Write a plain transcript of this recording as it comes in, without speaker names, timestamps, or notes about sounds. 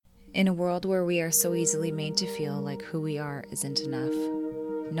In a world where we are so easily made to feel like who we are isn't enough,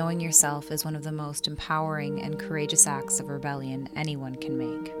 knowing yourself is one of the most empowering and courageous acts of rebellion anyone can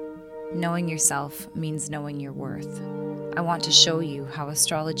make. Knowing yourself means knowing your worth. I want to show you how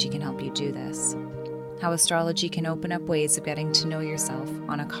astrology can help you do this. How astrology can open up ways of getting to know yourself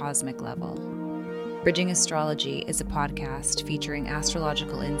on a cosmic level. Bridging Astrology is a podcast featuring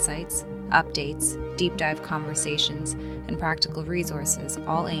astrological insights, updates, deep dive conversations, and practical resources,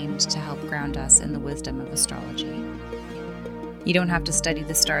 all aimed to help ground us in the wisdom of astrology. You don't have to study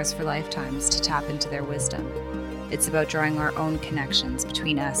the stars for lifetimes to tap into their wisdom. It's about drawing our own connections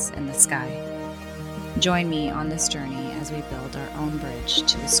between us and the sky. Join me on this journey as we build our own bridge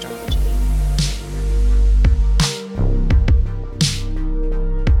to astrology.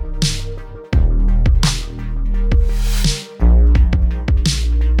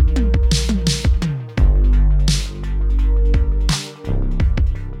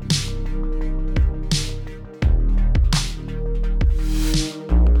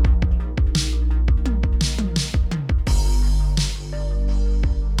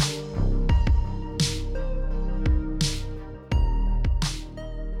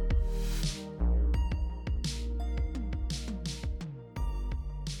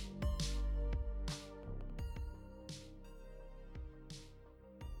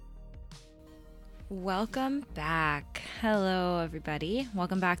 Welcome back. Hello, everybody.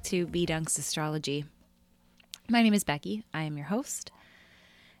 Welcome back to B-Dunks Astrology. My name is Becky. I am your host.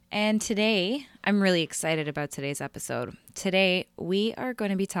 And today, I'm really excited about today's episode. Today, we are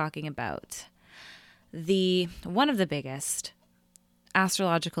going to be talking about one of the biggest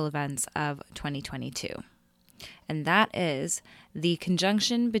astrological events of 2022. And that is the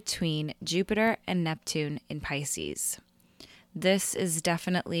conjunction between Jupiter and Neptune in Pisces. This is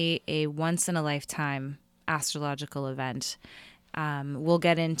definitely a once-in-a-lifetime astrological event. We'll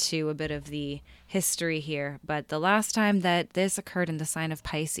get into a bit of the history here, but the last time that this occurred in the sign of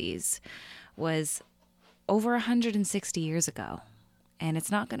Pisces was over 160 years ago, and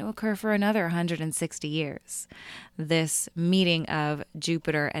it's not going to occur for another 160 years. This meeting of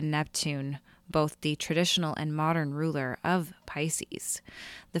Jupiter and Neptune, both the traditional and modern ruler of Pisces.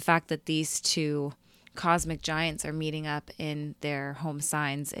 The fact that these two cosmic giants are meeting up in their home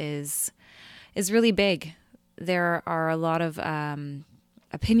signs is really big. There are a lot of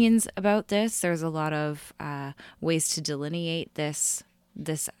opinions about this. There's a lot of ways to delineate this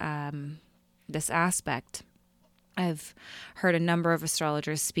aspect. I've heard a number of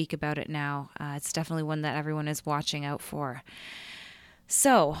astrologers speak about it now. It's definitely one that everyone is watching out for.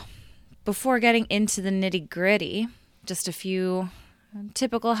 So, before getting into the nitty-gritty, just a few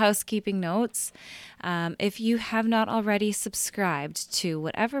typical housekeeping notes. If you have not already subscribed to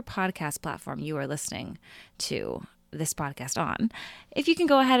whatever podcast platform you are listening to this podcast on, if you can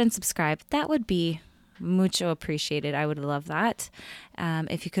go ahead and subscribe, that would be mucho appreciated. I would love that.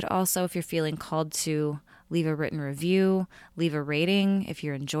 If you could also, if you're feeling called to, leave a written review, leave a rating. If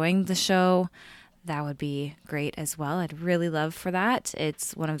you're enjoying the show, that would be great as well. I'd really love for that.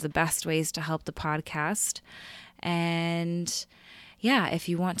 It's one of the best ways to help the podcast. And yeah, if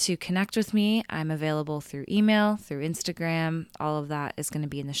you want to connect with me, I'm available through email, through Instagram. All of that is going to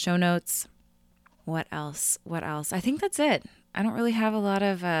be in the show notes. What else? I think that's it. I don't really have a lot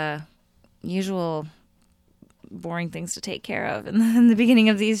of usual boring things to take care of in the beginning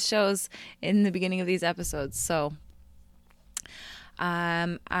of these shows, in the beginning of these episodes. So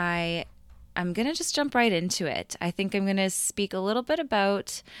I'm going to just jump right into it. I think I'm going to speak a little bit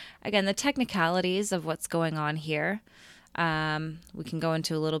about, again, the technicalities of what's going on here. We can go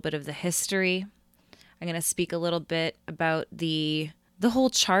into a little bit of the history. I'm going to speak a little bit about the whole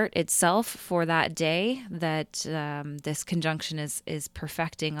chart itself for that day that this conjunction is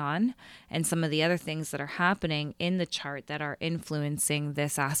perfecting on, and some of the other things that are happening in the chart that are influencing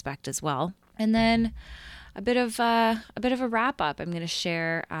this aspect as well. And then a bit of a wrap up. I'm going to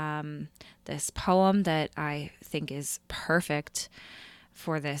share this poem that I think is perfect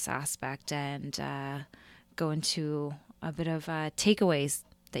for this aspect, and go into a bit of takeaways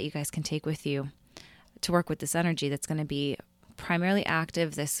that you guys can take with you to work with this energy that's going to be primarily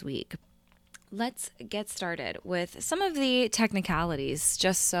active this week. Let's get started with some of the technicalities,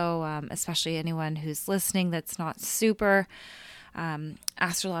 just so especially anyone who's listening that's not super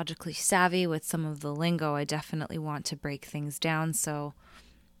astrologically savvy with some of the lingo. I definitely want to break things down so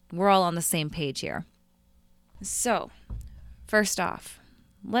we're all on the same page here. So, first off,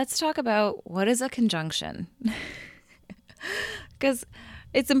 let's talk about what is a conjunction. Because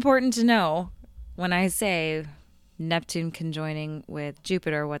it's important to know when I say Neptune conjoining with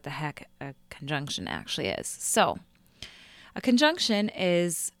Jupiter, what the heck a conjunction actually is. So, a conjunction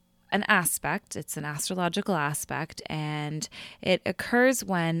is an aspect. It's an astrological aspect, and it occurs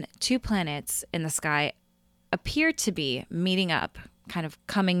when two planets in the sky appear to be meeting up, kind of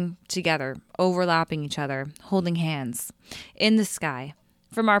coming together, overlapping each other, holding hands in the sky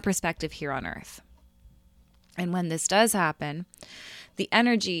from our perspective here on Earth. And when this does happen, the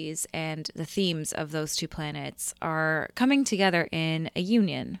energies and the themes of those two planets are coming together in a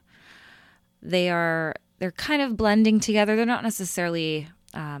union. They're kind of blending together. They're not necessarily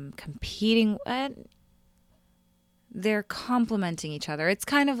competing. They're complementing each other. It's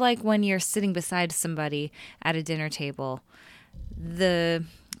kind of like when you're sitting beside somebody at a dinner table. The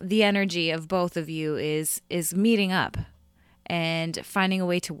energy of both of you is meeting up and finding a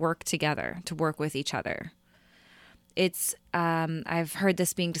way to work together, to work with each other. It's I've heard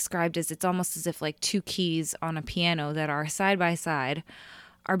this being described as it's almost as if like two keys on a piano that are side by side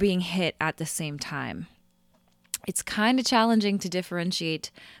are being hit at the same time. It's kind of challenging to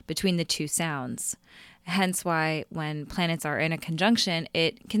differentiate between the two sounds. Hence why when planets are in a conjunction,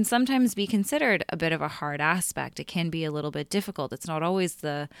 it can sometimes be considered a bit of a hard aspect. It can be a little bit difficult. It's not always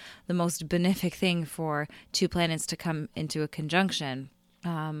the most benefic thing for two planets to come into a conjunction,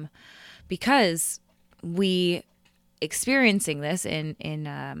 because we experiencing this in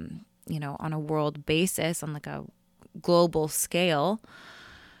on a world basis, on like a global scale,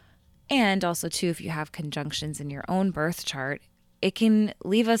 and also too if you have conjunctions in your own birth chart, it can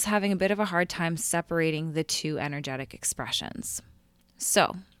leave us having a bit of a hard time separating the two energetic expressions.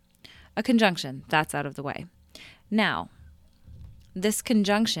 So, a conjunction, that's out of the way. Now, this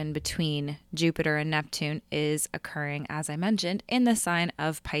conjunction between Jupiter and Neptune is occurring, as I mentioned, in the sign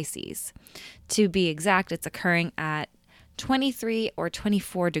of Pisces. To be exact, it's occurring at 23 or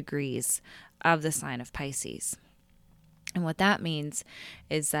 24 degrees of the sign of Pisces. And what that means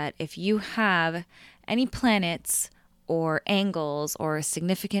is that if you have any planets or angles or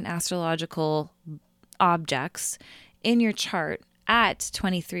significant astrological objects in your chart at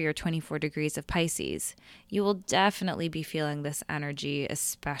 23 or 24 degrees of Pisces, you will definitely be feeling this energy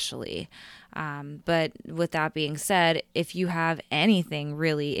especially. But with that being said, if you have anything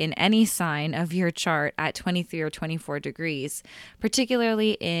really in any sign of your chart at 23 or 24 degrees,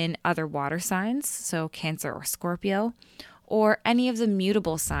 particularly in other water signs, so Cancer or Scorpio, or any of the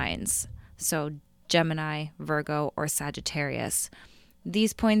mutable signs, so Gemini, Virgo, or Sagittarius,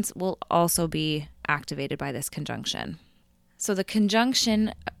 these points will also be activated by this conjunction. So the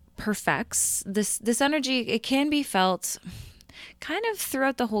conjunction perfects this energy. It can be felt kind of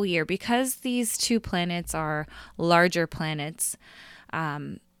throughout the whole year because these two planets are larger planets.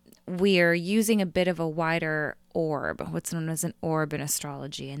 We are using a bit of a wider orb, what's known as an orb in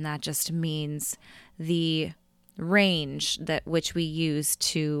astrology, and that just means the range that which we use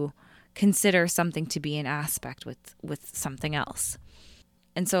to consider something to be an aspect with something else.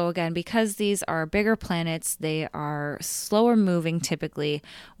 And so again, because these are bigger planets, they are slower moving typically,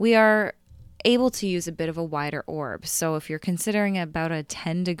 we are able to use a bit of a wider orb. So if you're considering about a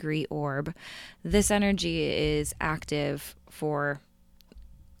 10-degree orb, this energy is active for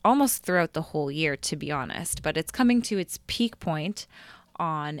almost throughout the whole year, to be honest. But it's coming to its peak point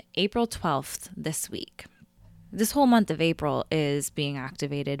on April 12th this week. This whole month of April is being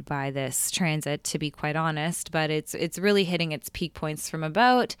activated by this transit, to be quite honest, but it's really hitting its peak points from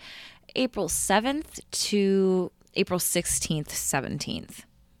about April 7th to April 16th, 17th.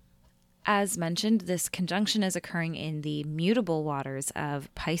 As mentioned, this conjunction is occurring in the mutable waters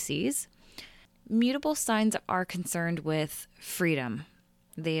of Pisces. Mutable signs are concerned with freedom.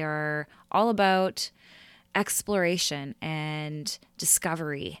 They are all about exploration and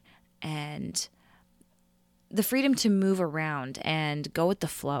discovery and the freedom to move around and go with the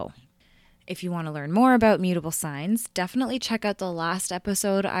flow. If you want to learn more about mutable signs, definitely check out the last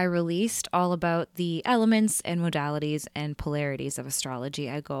episode I released all about the elements and modalities and polarities of astrology.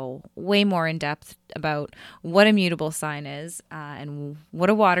 I go way more in depth about what a mutable sign is and what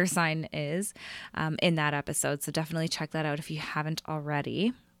a water sign is in that episode. So definitely check that out if you haven't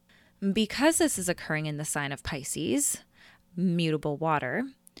already. Because this is occurring in the sign of Pisces, mutable water,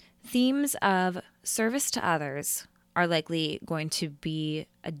 themes of service to others are likely going to be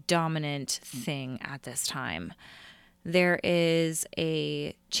a dominant thing at this time. There is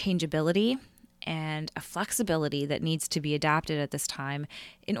a changeability and a flexibility that needs to be adapted at this time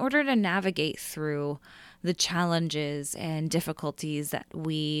in order to navigate through the challenges and difficulties that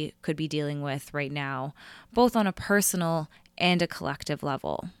we could be dealing with right now, both on a personal and a collective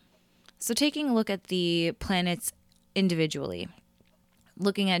level. So taking a look at the planets individually,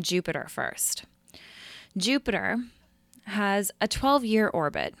 looking at Jupiter first. Jupiter has a 12-year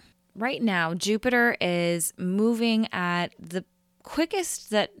orbit. Right now, Jupiter is moving at the quickest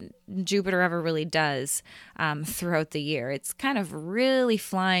that Jupiter ever really does throughout the year. It's kind of really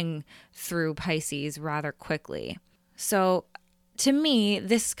flying through Pisces rather quickly. So to me,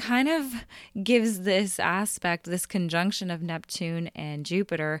 this kind of gives this aspect, this conjunction of Neptune and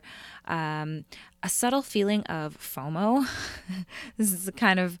Jupiter, a subtle feeling of FOMO. This is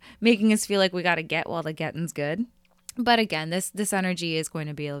kind of making us feel like we got to get while the getting's good. But again, this energy is going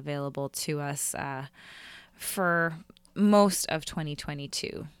to be available to us for most of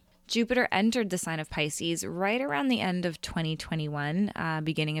 2022. Jupiter entered the sign of Pisces right around the end of 2021,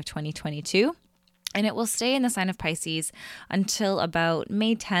 beginning of 2022. And it will stay in the sign of Pisces until about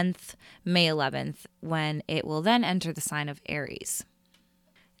May 10th, May 11th, when it will then enter the sign of Aries.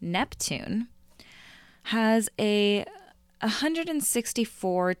 Neptune has a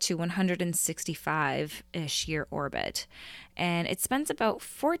 164 to 165-ish year orbit, and it spends about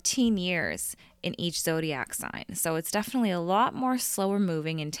 14 years in each zodiac sign. So it's definitely a lot more slower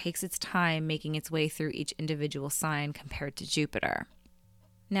moving and takes its time making its way through each individual sign compared to Jupiter.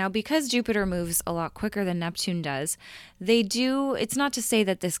 Now, because Jupiter moves a lot quicker than Neptune does, it's not to say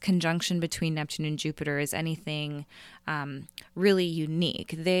that this conjunction between Neptune and Jupiter is anything really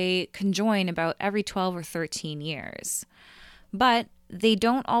unique. They conjoin about every 12 or 13 years. But they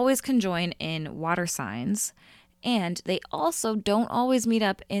don't always conjoin in water signs, and they also don't always meet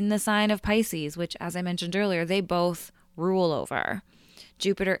up in the sign of Pisces, which, as I mentioned earlier, they both rule over.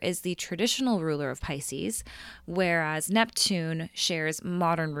 Jupiter is the traditional ruler of Pisces, whereas Neptune shares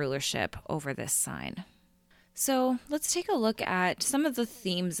modern rulership over this sign. So let's take a look at some of the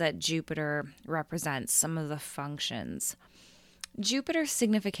themes that Jupiter represents, some of the functions. Jupiter's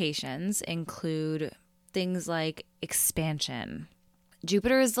significations include things like expansion.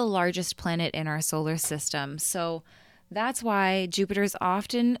 Jupiter is the largest planet in our solar system, so that's why Jupiter is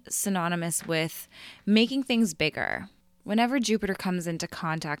often synonymous with making things bigger. Whenever Jupiter comes into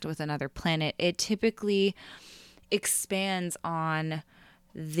contact with another planet, it typically expands on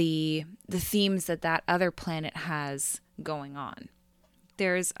the themes that other planet has going on.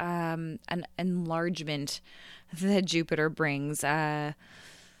 There's an enlargement that Jupiter brings,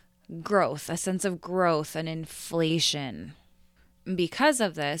 growth, a sense of growth, and inflation. Because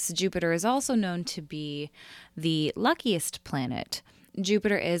of this, Jupiter is also known to be the luckiest planet.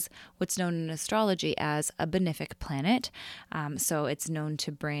 Jupiter is what's known in astrology as a benefic planet. So it's known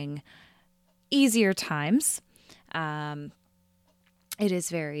to bring easier times. It is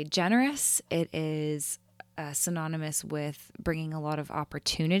very generous. It is synonymous with bringing a lot of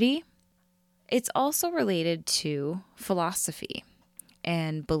opportunity. It's also related to philosophy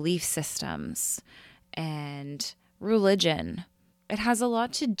and belief systems and religion. It has a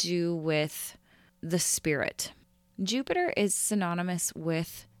lot to do with the spirit. Jupiter is synonymous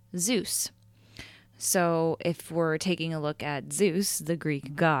with Zeus. So if we're taking a look at Zeus, the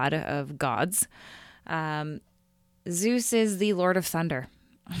Greek god of gods, Zeus is the Lord of Thunder.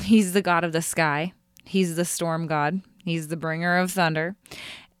 He's the god of the sky. He's the storm god. He's the bringer of thunder.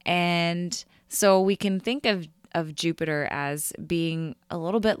 And so we can think of Jupiter as being a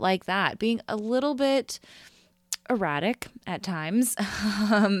little bit like that, being a little bit erratic at times.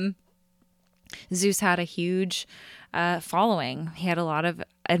 Zeus had a huge following. He had a lot of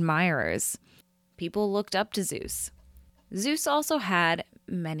admirers. People looked up to Zeus. Zeus also had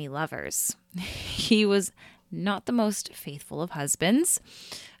many lovers. He was not the most faithful of husbands.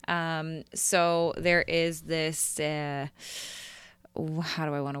 So there is this, how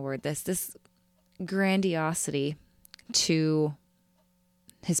do I want to word this? This grandiosity to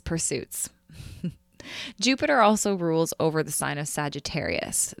his pursuits. Jupiter also rules over the sign of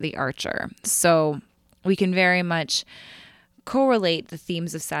Sagittarius, the archer. So we can very much correlate the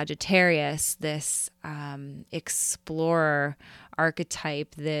themes of Sagittarius, this explorer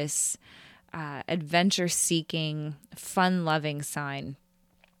archetype, this adventure-seeking, fun-loving sign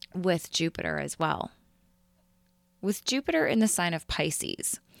with Jupiter as well. With Jupiter in the sign of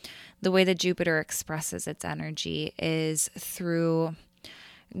Pisces, the way that Jupiter expresses its energy is through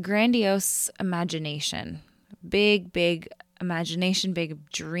grandiose imagination, big imagination, big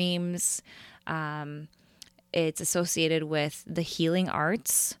dreams. It's associated with the healing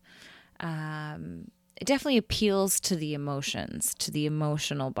arts. It definitely appeals to the emotions, to the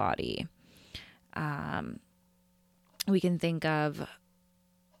emotional body. We can think of,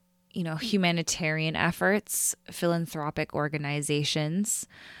 humanitarian efforts, philanthropic organizations,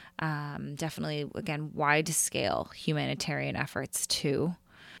 definitely, again, wide scale humanitarian efforts too.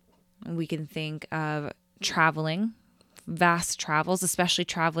 We can think of traveling, vast travels, especially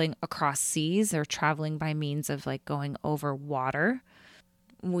traveling across seas or traveling by means of going over water.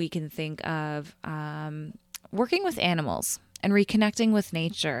 We can think of working with animals, and reconnecting with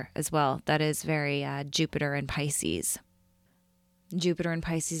nature as well. That is very Jupiter and Pisces. Jupiter and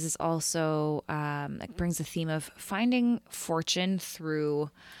Pisces is also, it brings a theme of finding fortune through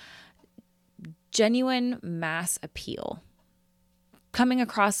genuine mass appeal. Coming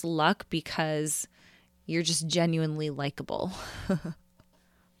across luck because you're just genuinely likable.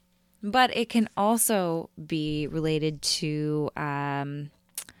 But it can also be related to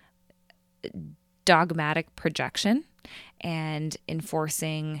dogmatic projection and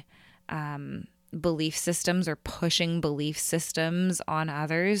enforcing belief systems or pushing belief systems on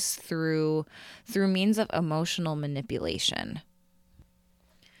others through means of emotional manipulation.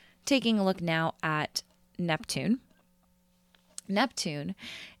 Taking a look now at Neptune. Neptune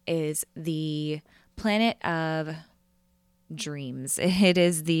is the planet of dreams. It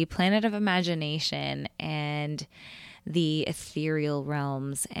is the planet of imagination and the ethereal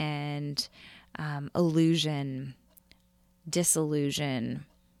realms and illusion, disillusion,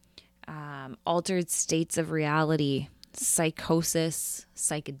 altered states of reality, psychosis,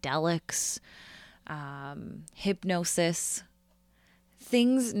 psychedelics, hypnosis,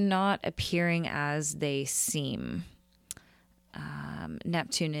 things not appearing as they seem.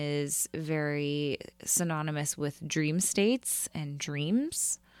 Neptune is very synonymous with dream states and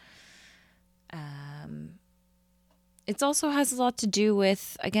dreams. It also has a lot to do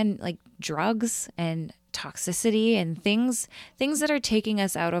with, again, like drugs and toxicity and things that are taking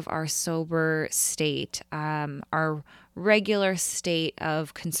us out of our sober state, our regular state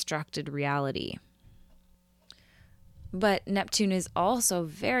of constructed reality. But Neptune is also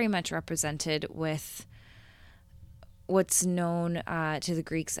very much represented with what's known to the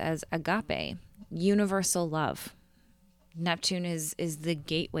Greeks as agape, universal love. Neptune is the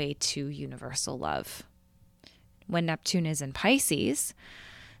gateway to universal love. When Neptune is in Pisces,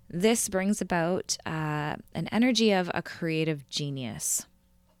 this brings about an energy of a creative genius.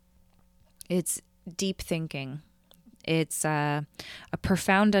 It's deep thinking. It's a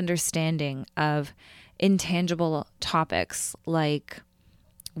profound understanding of intangible topics like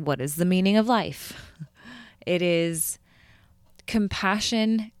what is the meaning of life? It is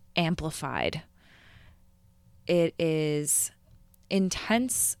compassion amplified. It is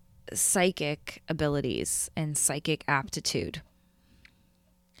intense psychic abilities and psychic aptitude.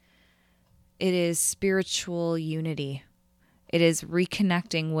 It is spiritual unity. It is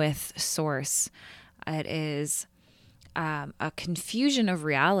reconnecting with source. It is a confusion of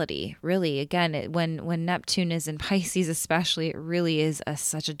reality, really. Again, when Neptune is in Pisces especially, it really is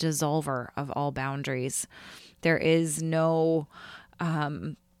such a dissolver of all boundaries. There is no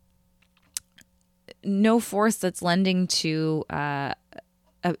force that's lending to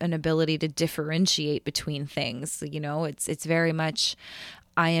an ability to differentiate between things. You know, it's very much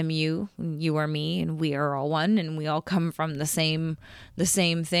I am you, you are me, and we are all one, and we all come from the same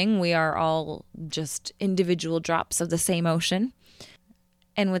thing. We are all just individual drops of the same ocean.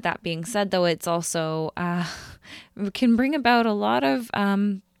 And with that being said, though, it's also can bring about a lot of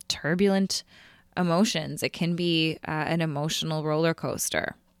turbulent emotions. It can be an emotional roller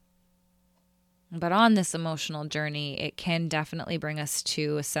coaster. But on this emotional journey, it can definitely bring us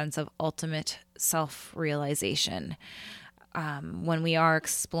to a sense of ultimate self-realization. When we are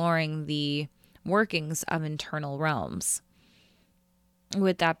exploring the workings of internal realms.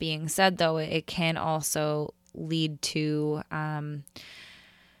 With that being said, though, it can also lead to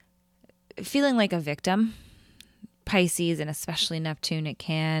feeling like a victim. Pisces and especially Neptune, it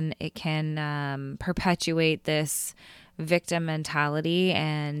can perpetuate this victim mentality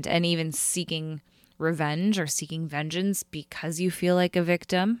and even seeking revenge or seeking vengeance because you feel like a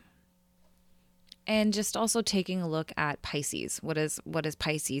victim. And just also taking a look at Pisces. What is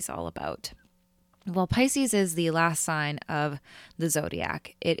Pisces all about? Well, Pisces is the last sign of the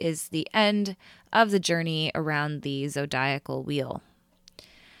zodiac. It is the end of the journey around the zodiacal wheel.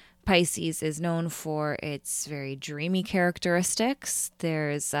 Pisces is known for its very dreamy characteristics.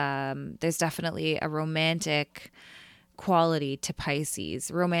 There's definitely a romantic quality to Pisces,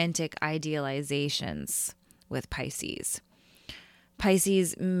 romantic idealizations with Pisces.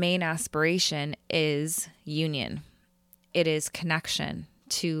 Pisces' main aspiration is union. It is connection,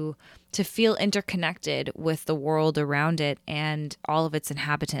 to feel interconnected with the world around it and all of its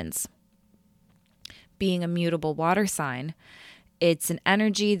inhabitants. Being a mutable water sign, it's an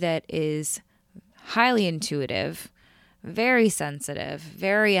energy that is highly intuitive, very sensitive,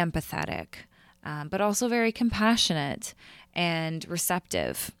 very empathetic, but also very compassionate and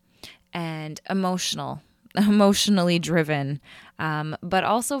receptive and emotionally driven, but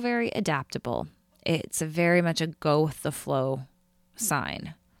also very adaptable. It's very much a go with the flow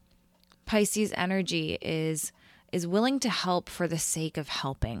sign. Pisces energy is is willing to help for the sake of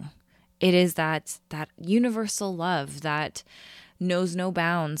helping. It is that universal love that knows no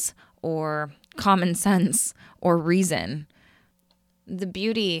bounds or common sense or reason. The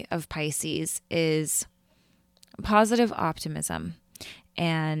beauty of Pisces is positive optimism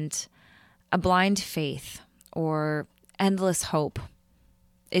and a blind faith or endless hope.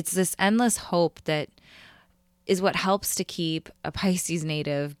 It's this endless hope that is what helps to keep a Pisces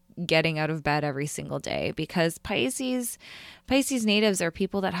native getting out of bed every single day, because Pisces natives are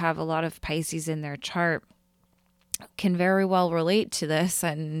people that have a lot of Pisces in their chart, can very well relate to this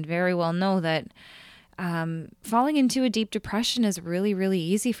and very well know that falling into a deep depression is really, really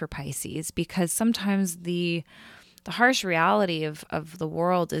easy for Pisces, because sometimes the harsh reality of the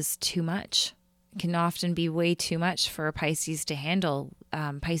world is too much. It can often be way too much for a Pisces to handle.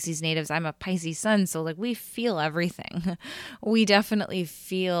 Pisces natives, I'm a Pisces sun, so like we feel everything. We definitely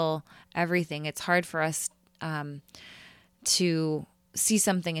feel everything. It's hard for us to see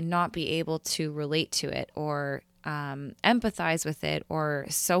something and not be able to relate to it or empathize with it or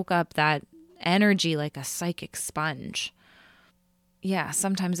soak up that energy like a psychic sponge. Yeah,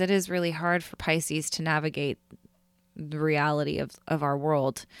 sometimes it is really hard for Pisces to navigate the reality of our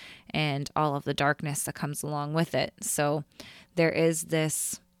world and all of the darkness that comes along with it. So there is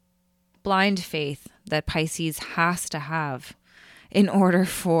this blind faith that Pisces has to have in order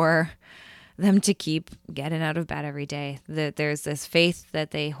for them to keep getting out of bed every day. That there's this faith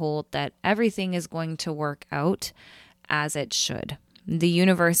that they hold that everything is going to work out as it should. The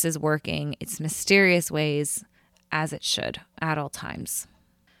universe is working its mysterious ways as it should at all times.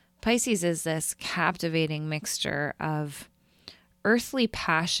 Pisces is this captivating mixture of earthly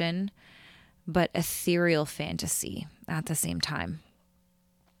passion, but ethereal fantasy at the same time.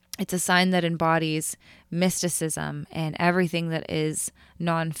 It's a sign that embodies mysticism and everything that is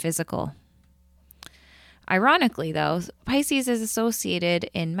non-physical. Ironically, though, Pisces is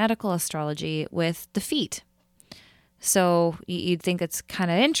associated in medical astrology with the feet. So you'd think it's kind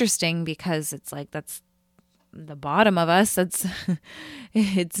of interesting because it's like that's the bottom of us.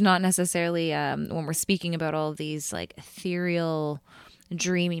 It's not necessarily when we're speaking about all of these like ethereal,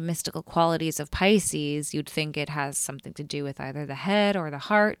 dreamy, mystical qualities of Pisces, you'd think it has something to do with either the head or the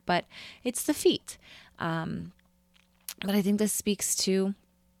heart, but it's the feet. But I think this speaks to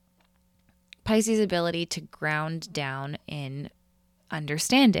Pisces' ability to ground down in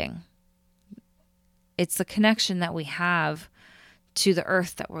understanding. It's the connection that we have to the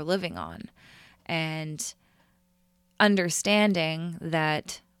earth that we're living on, and understanding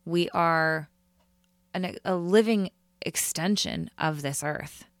that we are a living extension of this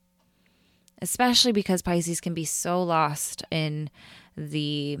earth, especially because Pisces can be so lost in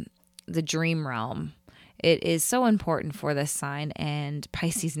the dream realm. It is so important for this sign and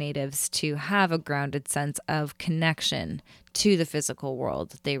Pisces natives to have a grounded sense of connection to the physical world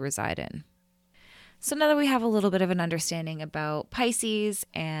that they reside in. So now that we have a little bit of an understanding about Pisces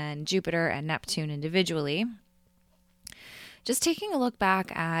and Jupiter and Neptune individually, just taking a look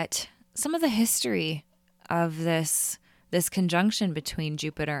back at some of the history of this conjunction between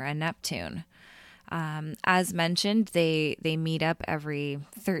Jupiter and Neptune. As mentioned, they meet up every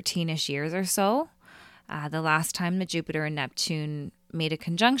 13-ish years or so. The last time that Jupiter and Neptune made a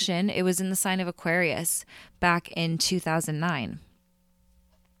conjunction, it was in the sign of Aquarius back in 2009.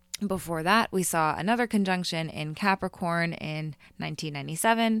 Before that, we saw another conjunction in Capricorn in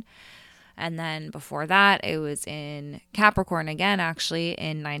 1997. And then before that, it was in Capricorn again, actually,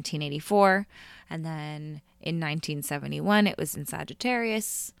 in 1984. And then in 1971, it was in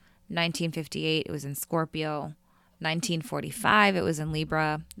Sagittarius. 1958, it was in Scorpio. 1945, it was in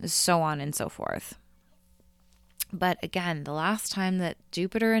Libra, so on and so forth. But again, the last time that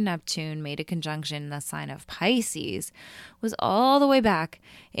Jupiter and Neptune made a conjunction in the sign of Pisces was all the way back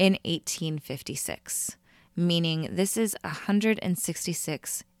in 1856, meaning this is a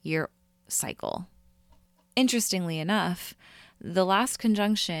 166-year cycle. Interestingly enough, the last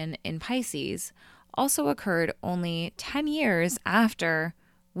conjunction in Pisces also occurred only 10 years after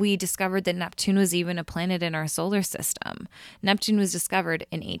we discovered that Neptune was even a planet in our solar system. Neptune was discovered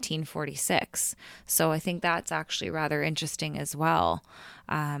in 1846. So I think that's actually rather interesting as well,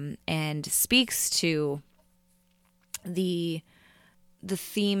 and speaks to the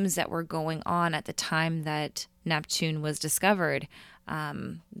themes that were going on at the time that Neptune was discovered.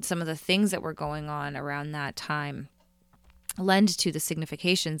 Some of the things that were going on around that time lend to the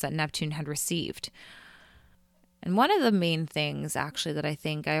significations that Neptune had received. And one of the main things, actually, that I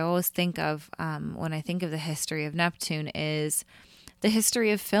always think of when I think of the history of Neptune is the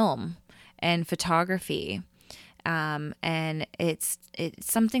history of film and photography. And it's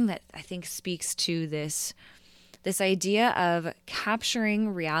something that I think speaks to this this idea of capturing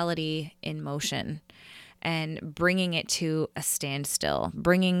reality in motion and bringing it to a standstill,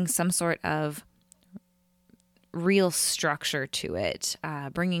 bringing some sort of real structure to it,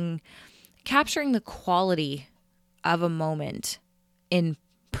 capturing the quality of a moment in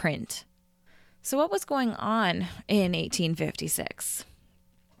print. So what was going on in 1856?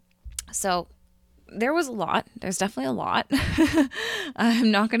 So there was a lot. There's definitely a lot.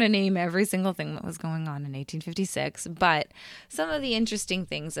 I'm not going to name every single thing that was going on in 1856, but some of the interesting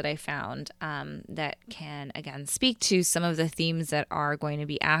things that I found that can, again, speak to some of the themes that are going to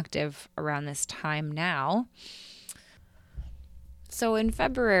be active around this time now. So in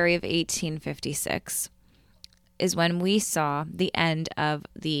February of 1856 is when we saw the end of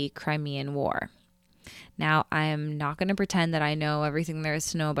the Crimean War. Now, I am not going to pretend that I know everything there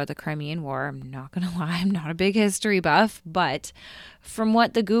is to know about the Crimean War. I'm not going to lie. I'm not a big history buff, but from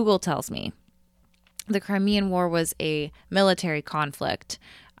what the Google tells me, the Crimean War was a military conflict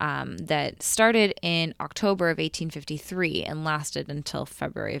that started in October of 1853 and lasted until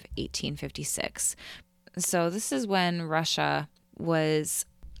February of 1856. So this is when Russia was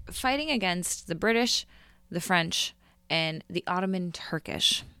fighting against the British, the French, and the Ottoman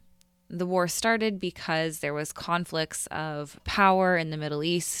Turkish. The war started because there was conflicts of power in the Middle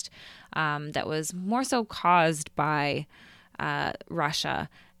East that was more so caused by Russia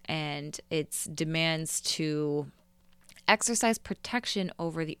and its demands to exercise protection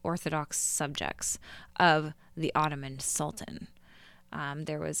over the Orthodox subjects of the Ottoman Sultan.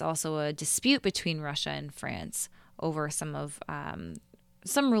 There was also a dispute between Russia and France over some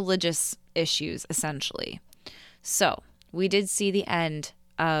religious issues, essentially. So we did see the end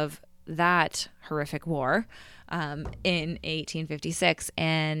of that horrific war in 1856.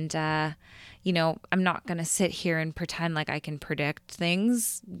 And, I'm not going to sit here and pretend like I can predict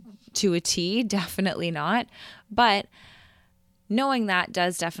things to a T. Definitely not. But knowing that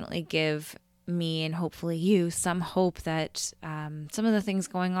does definitely give me and hopefully you some hope that some of the things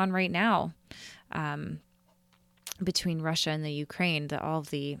going on right now between Russia and the Ukraine, all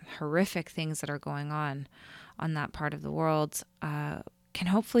of the horrific things that are going on that part of the world, can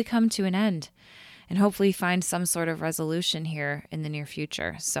hopefully come to an end and hopefully find some sort of resolution here in the near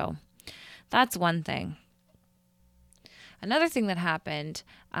future. So that's one thing. Another thing that happened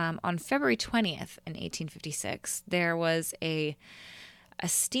on February 20th in 1856, there was a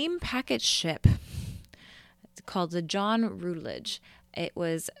steam packet ship called the John Rutledge. It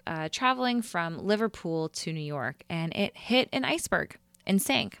was traveling from Liverpool to New York, and it hit an iceberg and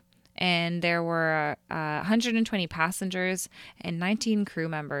sank. And there were 120 passengers and 19 crew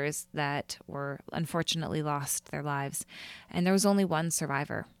members that were unfortunately lost their lives. And there was only one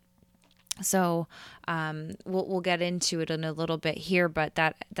survivor. So we'll get into it in a little bit here, but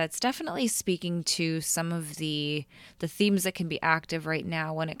that's definitely speaking to some of the themes that can be active right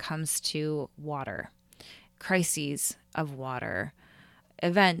now when it comes to water, crises of water,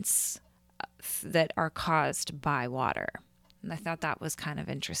 events that are caused by water. And I thought that was kind of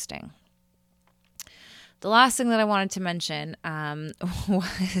interesting. The last thing that I wanted to mention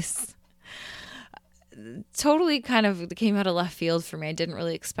was totally kind of came out of left field for me. I didn't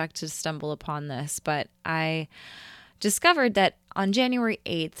really expect to stumble upon this, but I discovered that on January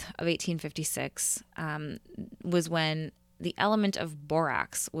 8th of 1856 was when the element of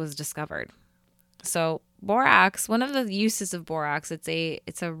borax was discovered. So borax, one of the uses of borax, it's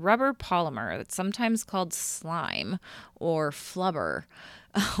a rubber polymer that's sometimes called slime or flubber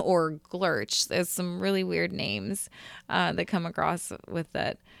or glurch. There's some really weird names that come across with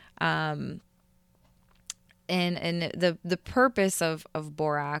it. And the purpose of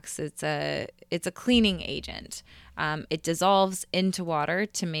borax, it's a cleaning agent. It dissolves into water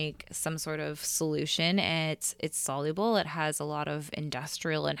to make some sort of solution, and it's soluble. It has a lot of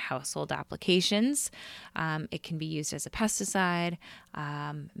industrial and household applications. It can be used as a pesticide,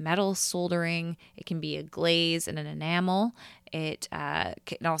 metal soldering. It can be a glaze and an enamel. It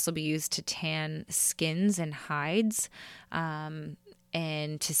can also be used to tan skins and hides, and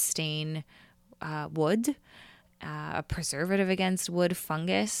to stain wood, a preservative against wood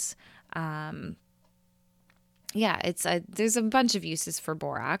fungus. There's a bunch of uses for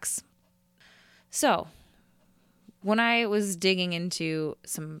borax. So when I was digging into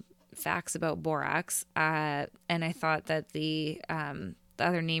some facts about borax, and I thought that the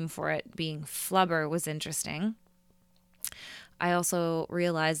other name for it being flubber was interesting, I also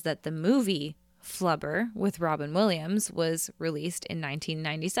realized that the movie Flubber with Robin Williams was released in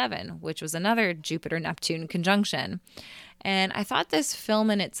 1997, which was another Jupiter-Neptune conjunction. And I thought this film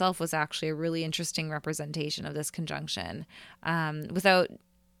in itself was actually a really interesting representation of this conjunction. Without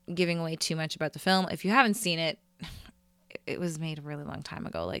giving away too much about the film, if you haven't seen it, it was made a really long time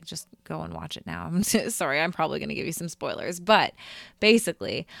ago. Like, just go and watch it now. I'm sorry, I'm probably going to give you some spoilers. But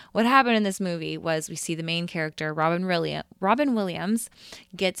basically, what happened in this movie was we see the main character, Robin Williams,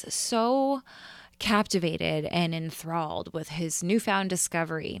 gets so captivated and enthralled with his newfound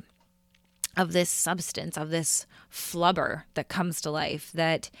discovery of this substance, of this flubber that comes to life,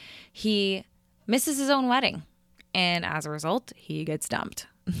 that he misses his own wedding. And as a result, he gets dumped.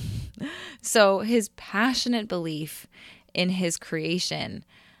 So his passionate belief in his creation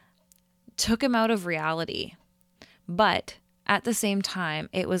took him out of reality. But at the same time,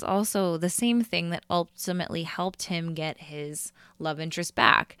 it was also the same thing that ultimately helped him get his love interest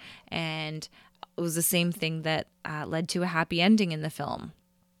back. And it was the same thing that led to a happy ending in the film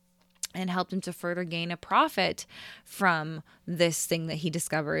and helped him to further gain a profit from this thing that he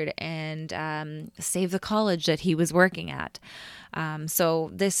discovered and save the college that he was working at.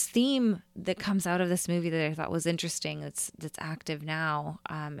 So this theme that comes out of this movie that I thought was interesting, that's active now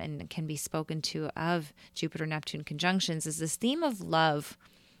and can be spoken to of Jupiter-Neptune conjunctions, is this theme of love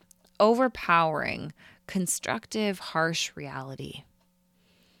overpowering constructive, harsh reality.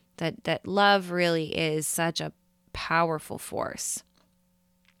 That love really is such a powerful force.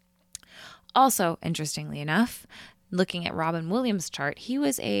 Also, interestingly enough, looking at Robin Williams' chart, he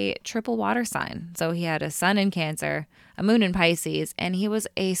was a triple water sign. So he had a sun in Cancer, a moon in Pisces, and he was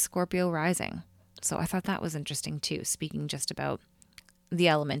a Scorpio rising. So I thought that was interesting too, speaking just about the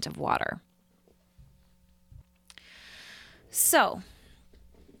element of water. So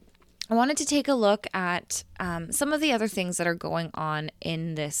I wanted to take a look at some of the other things that are going on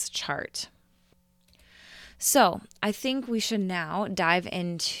in this chart. So I think we should now dive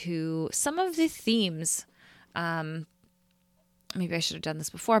into some of the themes. Maybe I should have done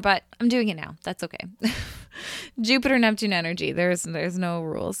this before, but I'm doing it now. That's okay. Jupiter-Neptune energy. There's no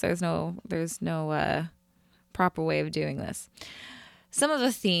rules. There's no proper way of doing this. Some of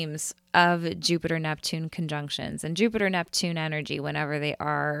the themes of Jupiter-Neptune conjunctions and Jupiter-Neptune energy whenever they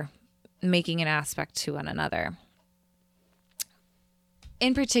are making an aspect to one another.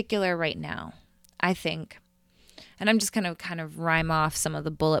 In particular right now, I think, and I'm just going to kind of rhyme off some of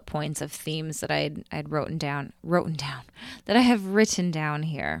the bullet points of themes that I'd written down, that I have written down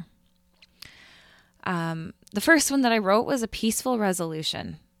here. The first one that I wrote was a peaceful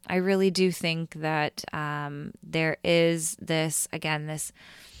resolution. I really do think that there is this,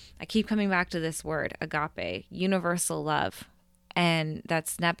 I keep coming back to this word, agape, universal love. And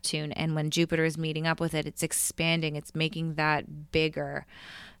that's Neptune. And when Jupiter is meeting up with it, it's expanding, it's making that bigger.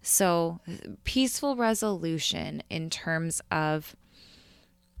 So peaceful resolution in terms of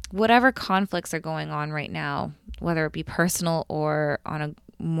whatever conflicts are going on right now, whether it be personal or on a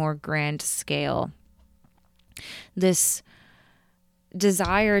more grand scale. This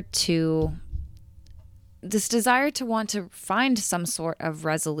desire to want to find some sort of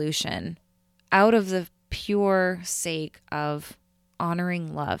resolution out of the pure sake of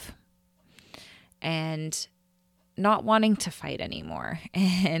honoring love and not wanting to fight anymore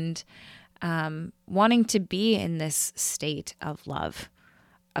and wanting to be in this state of love,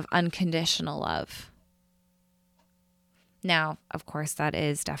 of unconditional love. Now, of course, that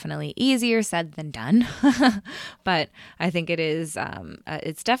is definitely easier said than done, but I think it is,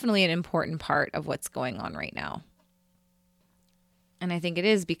 it's definitely an important part of what's going on right now. And I think it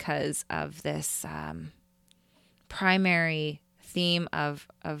is because of this primary theme of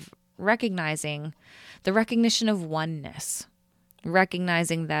recognizing the recognition of oneness,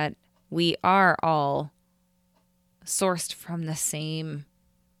 recognizing that we are all sourced from the same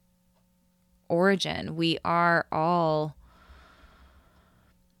origin. We are all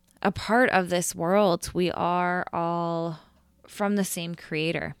a part of this world. We are all from the same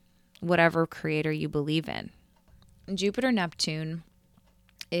creator, whatever creator you believe in. Jupiter-Neptune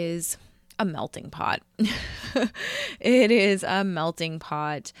is a melting pot. It is a melting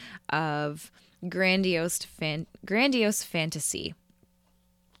pot of grandiose fantasy.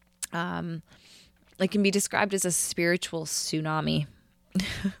 It can be described as a spiritual tsunami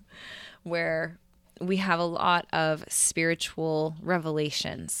where we have a lot of spiritual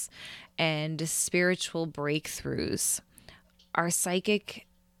revelations and spiritual breakthroughs. Our psychic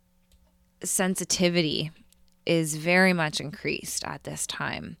sensitivity is very much increased at this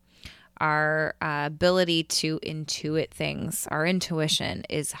time. Our ability to intuit things, our intuition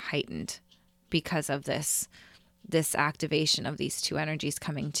is heightened because of this activation of these two energies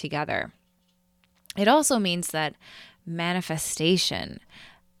coming together. It also means that manifestation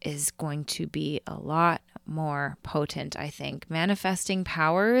is going to be a lot more potent, I think. Manifesting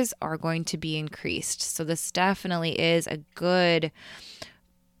powers are going to be increased. So this definitely is a good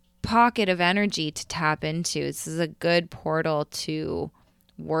pocket of energy to tap into. This is a good portal to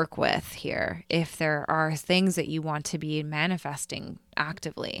work with here if there are things that you want to be manifesting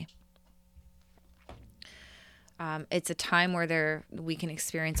actively. It's a time where we can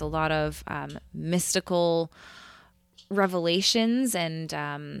experience a lot of mystical revelations and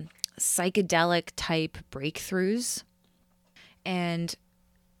psychedelic type breakthroughs. And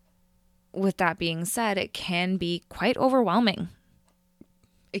with that being said, it can be quite overwhelming.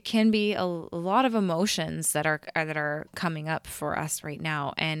 It can be a lot of emotions that are coming up for us right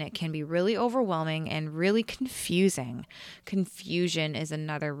now, and it can be really overwhelming and really confusing. Confusion is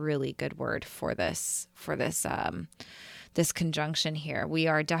another really good word for this this conjunction here. We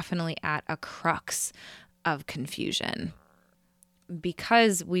are definitely at a crux of confusion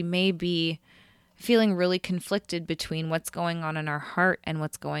because we may be feeling really conflicted between what's going on in our heart and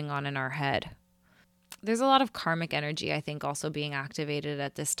what's going on in our head. There's a lot of karmic energy, I think, also being activated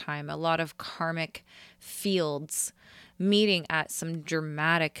at this time. A lot of karmic fields meeting at some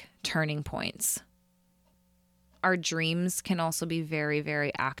dramatic turning points. Our dreams can also be very,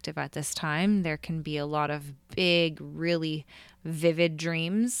 very active at this time. There can be a lot of big, really vivid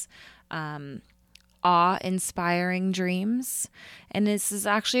dreams, awe-inspiring dreams. And this is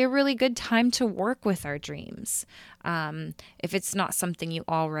actually a really good time to work with our dreams. If it's not something you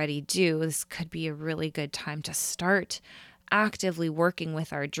already do, this could be a really good time to start actively working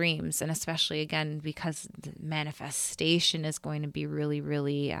with our dreams. And especially, again, because the manifestation is going to be really,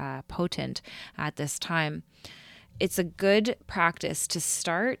 really potent at this time. It's a good practice to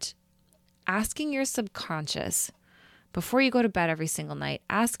start asking your subconscious, before you go to bed every single night,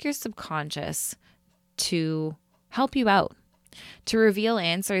 ask your subconscious to help you out, to reveal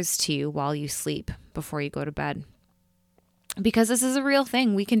answers to you while you sleep before you go to bed. Because this is a real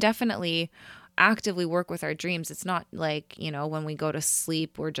thing. We can definitely actively work with our dreams. It's not like, when we go to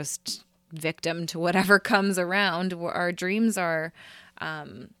sleep, we're just victim to whatever comes around. Our dreams are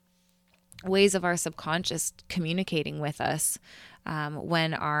ways of our subconscious communicating with us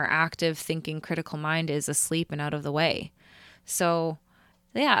when our active thinking critical mind is asleep and out of the way. So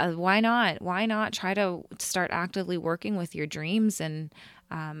yeah, why not? Why not try to start actively working with your dreams? And,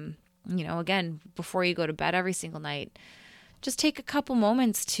 again, before you go to bed every single night, just take a couple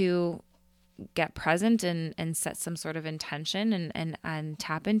moments to get present and set some sort of intention and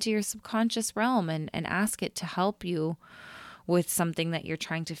tap into your subconscious realm and ask it to help you with something that you're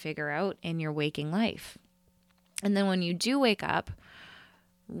trying to figure out in your waking life. And then when you do wake up,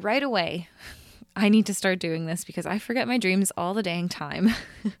 right away, I need to start doing this because I forget my dreams all the dang time.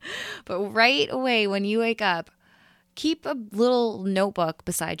 But right away when you wake up, keep a little notebook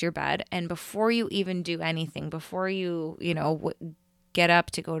beside your bed. And before you even do anything, before you, get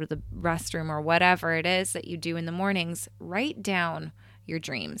up to go to the restroom or whatever it is that you do in the mornings, write down your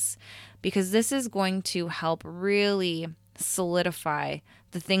dreams, because this is going to help really solidify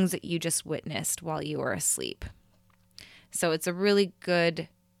the things that you just witnessed while you were asleep. So it's a really good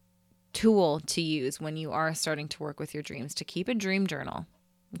tool to use when you are starting to work with your dreams, to keep a dream journal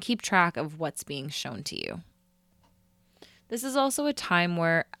and keep track of what's being shown to you. This is also a time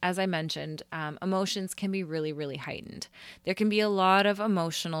where, as I mentioned, emotions can be really, really heightened. There can be a lot of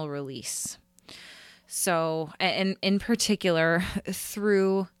emotional release. So, and in particular,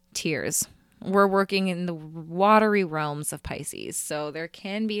 through tears. We're working in the watery realms of Pisces. So there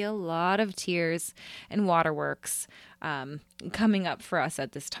can be a lot of tears and waterworks coming up for us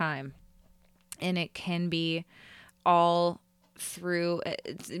at this time. And it can be all through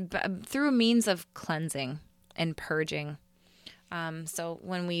a means of cleansing and purging. So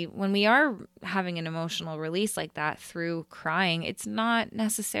when we are having an emotional release like that through crying, it's not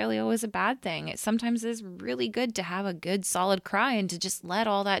necessarily always a bad thing. It sometimes is really good to have a good solid cry and to just let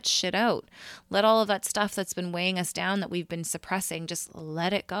all that shit out. Let all of that stuff that's been weighing us down, that we've been suppressing, just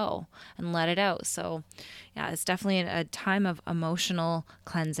let it go and let it out. So yeah, it's definitely a time of emotional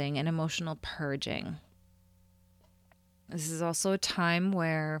cleansing and emotional purging. This is also a time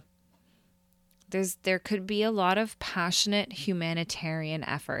where there could be a lot of passionate humanitarian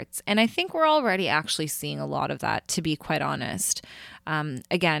efforts. And I think we're already actually seeing a lot of that, to be quite honest.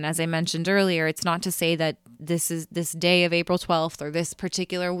 Again, as I mentioned earlier, it's not to say that this day of April 12th or this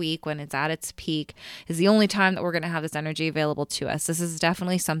particular week when it's at its peak is the only time that we're going to have this energy available to us. This is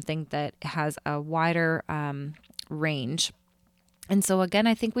definitely something that has a wider range. And so again,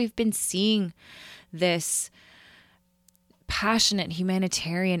 I think we've been seeing this passionate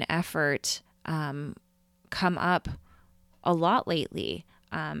humanitarian effort come up a lot lately.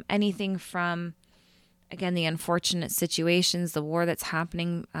 Anything from, again, the unfortunate situations, the war that's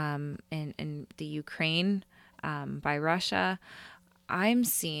happening in the Ukraine by Russia, I'm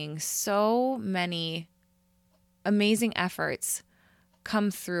seeing so many amazing efforts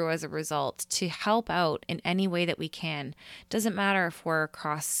come through as a result to help out in any way that we can. Doesn't matter if we're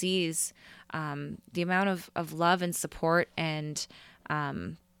across seas, the amount of love and support and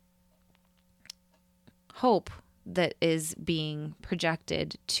hope that is being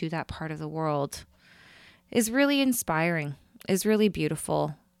projected to that part of the world is really inspiring, is really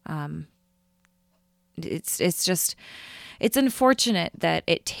beautiful. It's unfortunate that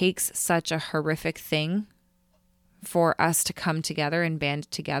it takes such a horrific thing for us to come together and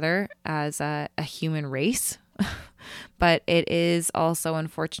band together as a human race. But it is also,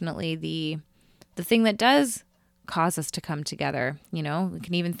 unfortunately, the thing that does cause us to come together. You know, we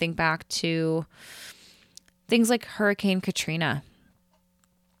can even think back to things like Hurricane Katrina.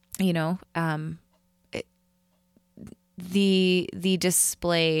 You know, the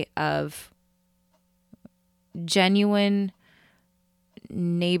display of genuine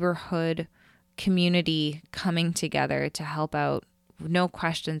neighborhood community coming together to help out, no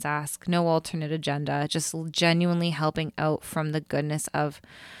questions asked, no alternate agenda, just genuinely helping out from the goodness of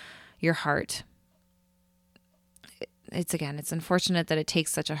your heart. It's unfortunate that it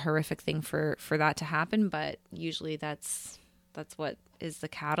takes such a horrific thing for that to happen, but usually that's what is the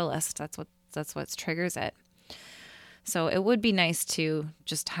catalyst. That's what triggers it. So it would be nice to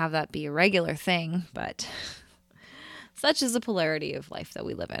just have that be a regular thing, but such is the polarity of life that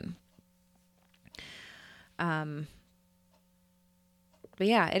we live in. But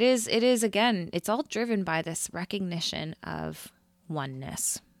yeah, it is again, it's all driven by this recognition of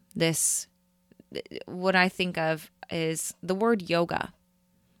oneness. What I think of is the word yoga.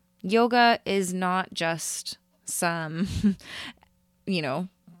 Yoga is not just some,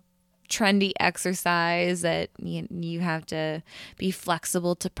 trendy exercise that you have to be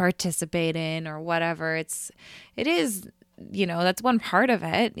flexible to participate in or whatever. It is, that's one part of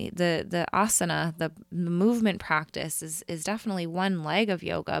it. The asana, the movement practice is definitely one leg of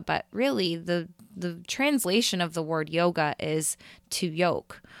yoga, but really the translation of the word yoga is to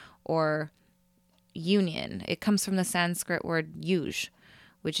yoke or union. It comes from the Sanskrit word yuj,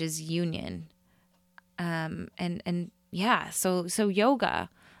 which is union. So yoga,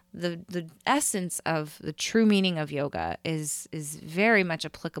 the essence of the true meaning of yoga is very much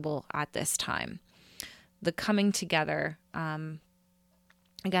applicable at this time. The coming together, again,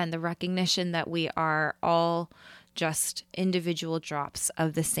 the recognition that we are all just individual drops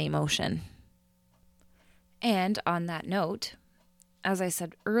of the same ocean. And on that note, as I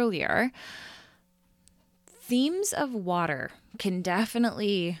said earlier, themes of water can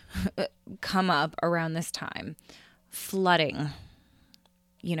definitely come up around this time. Flooding,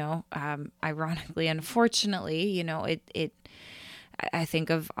 ironically, unfortunately, I think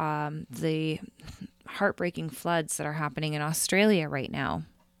of the heartbreaking floods that are happening in Australia right now.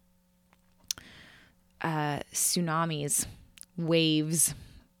 Tsunamis, waves,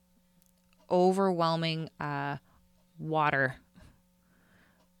 overwhelming water,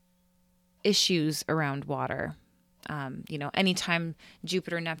 issues around water. Anytime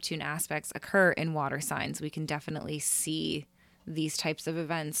Jupiter-Neptune aspects occur in water signs, we can definitely see these types of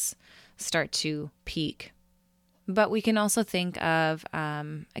events start to peak. But we can also think of,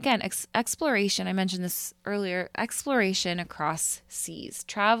 exploration. I mentioned this earlier, exploration across seas,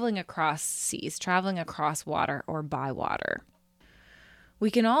 traveling across water or by water.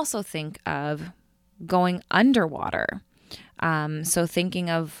 We can also think of going underwater. So thinking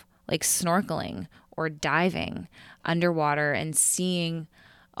of like snorkeling or diving underwater and seeing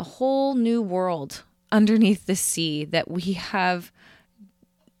a whole new world underneath the sea that we have,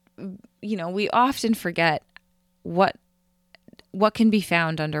 we often forget what can be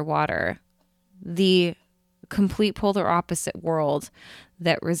found underwater. The complete polar opposite world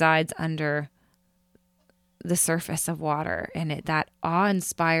that resides under the surface of water, and that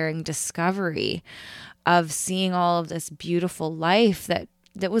awe-inspiring discovery of seeing all of this beautiful life that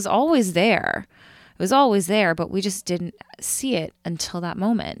was always there. It was always there, but we just didn't see it until that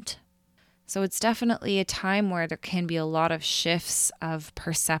moment. So it's definitely a time where there can be a lot of shifts of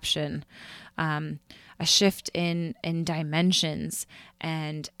perception, a shift in dimensions,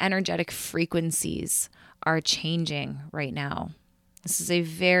 and energetic frequencies are changing right now. This is a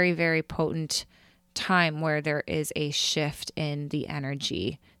very, very potent time where there is a shift in the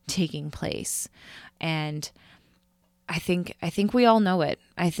energy taking place. And I think we all know it.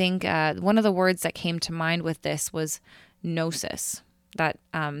 I think one of the words that came to mind with this was gnosis, that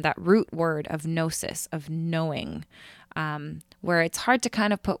root word of gnosis, of knowing, where it's hard to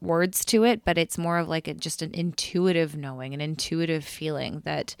kind of put words to it, but it's more of like just an intuitive knowing, an intuitive feeling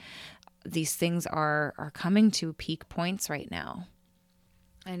that these things are coming to peak points right now.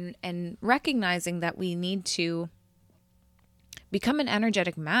 and recognizing that we need to become an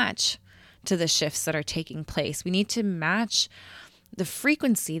energetic match to the shifts that are taking place. We need to match the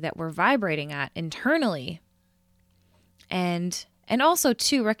frequency that we're vibrating at internally. And also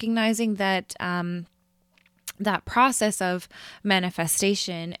too, recognizing that that process of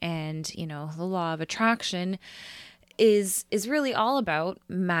manifestation and, the law of attraction is really all about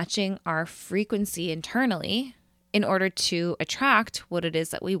matching our frequency internally in order to attract what it is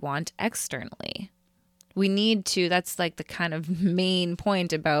that we want externally. We need to, that's like the kind of main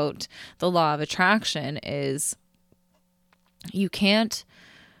point about the law of attraction, is you can't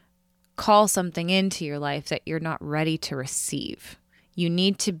call something into your life that you're not ready to receive. You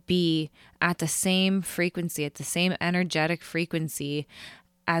need to be at the same frequency, at the same energetic frequency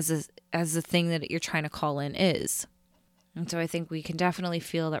as the thing that you're trying to call in is. And so I think we can definitely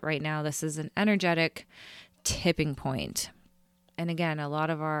feel that right now this is an energetic tipping point. And again, a lot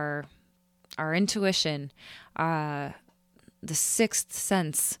of our intuition, the sixth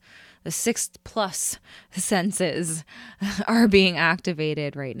sense, the sixth plus senses are being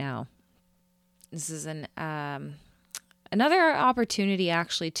activated right now. This is another opportunity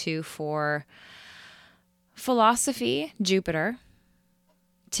actually too for philosophy, Jupiter,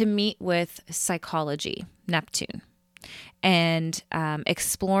 to meet with psychology, Neptune, and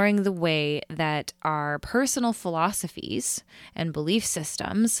exploring the way that our personal philosophies and belief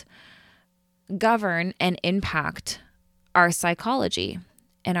systems govern and impact our psychology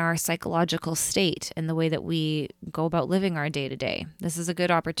and our psychological state and the way that we go about living our day to day. This is a good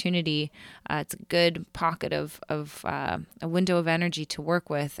opportunity. It's a good pocket of a window of energy to work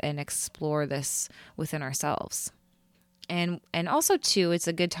with and explore this within ourselves. And also too, it's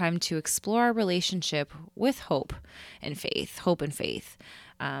a good time to explore our relationship with hope and faith,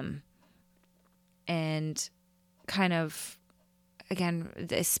 and kind of, again,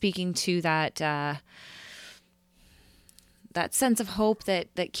 speaking to that sense of hope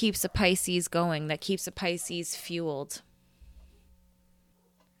that keeps a Pisces going, that keeps a Pisces fueled.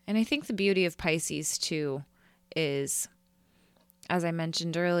 And I think the beauty of Pisces too is, as I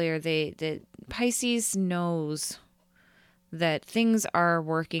mentioned earlier, that Pisces knows that things are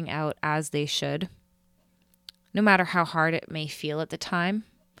working out as they should, no matter how hard it may feel at the time.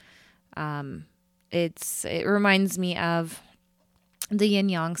 It reminds me of the yin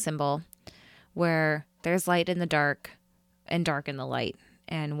yang symbol, where there's light in the dark and dark in the light,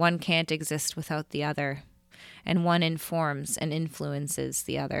 and one can't exist without the other, and one informs and influences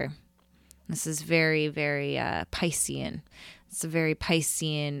the other. This is very, very Piscean. It's a very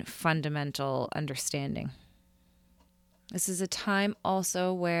Piscean fundamental understanding. This is a time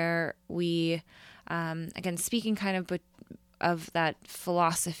also where we, again, speaking kind of that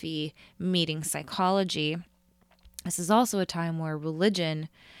philosophy meeting psychology, this is also a time where religion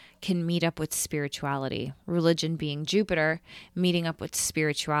can meet up with spirituality. Religion being Jupiter, meeting up with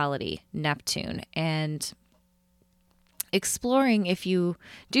spirituality, Neptune, and exploring, if you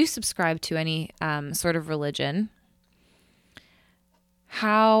do subscribe to any sort of religion,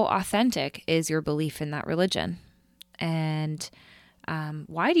 how authentic is your belief in that religion? And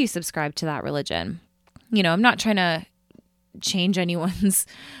why do you subscribe to that religion? I'm not trying to change anyone's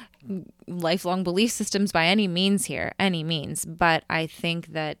lifelong belief systems by any means, but I think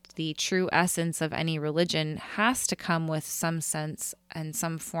that the true essence of any religion has to come with some sense and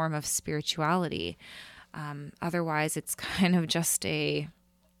some form of spirituality. Otherwise, it's kind of just a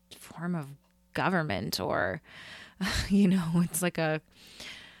form of government, or, it's like a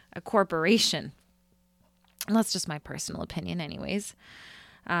corporation. And that's just my personal opinion anyways.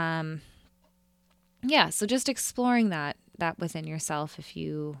 So just exploring that within yourself, if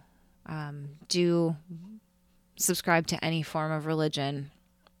you do subscribe to any form of religion,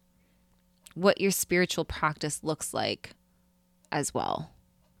 what your spiritual practice looks like as well.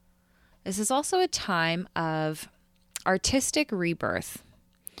 This is also a time of artistic rebirth.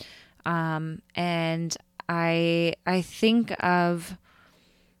 And I think of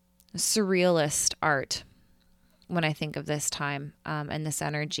surrealist art when I think of this time and this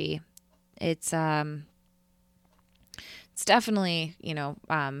energy. It's definitely,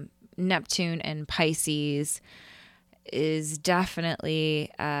 Neptune and Pisces is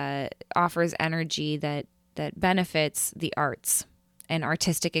definitely offers energy that benefits the arts and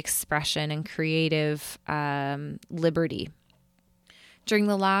artistic expression and creative liberty. During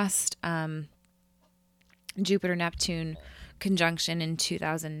the last Jupiter-Neptune conjunction in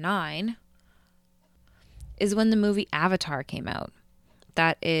 2009 is when the movie Avatar came out.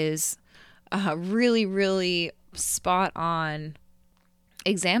 That is a really, really spot on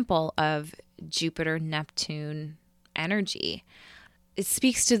example of Jupiter-Neptune energy. it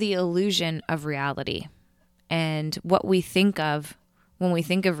speaks to the illusion of reality and what we think of when we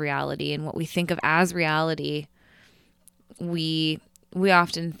think of reality, and what we think of as reality. We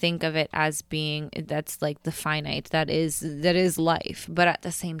often think of it as being, that's like the finite, that is life. But at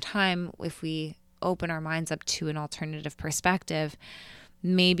the same time, if we open our minds up to an alternative perspective,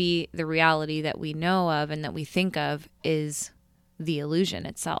 maybe the reality that we know of and that we think of is the illusion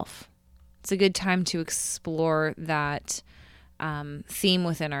itself. It's a good time to explore that theme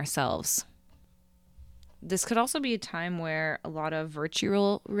within ourselves. This could also be a time where a lot of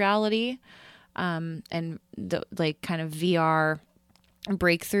virtual reality and the like kind of VR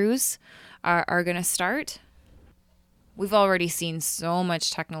breakthroughs are going to start. We've already seen so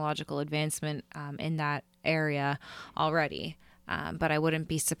much technological advancement in that area already. But I wouldn't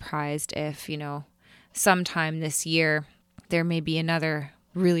be surprised if, sometime this year, there may be another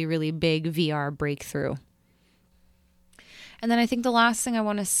really, really big VR breakthrough. And then I think the last thing I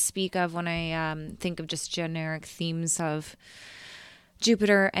want to speak of when I think of just generic themes of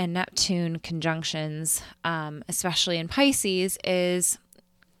Jupiter and Neptune conjunctions, especially in Pisces, is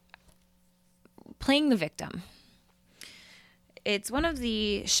playing the victim. It's one of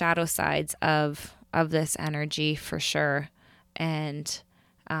the shadow sides of this energy for sure. And,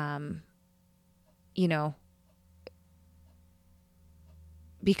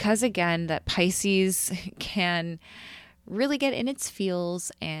 because again, that Pisces can really get in its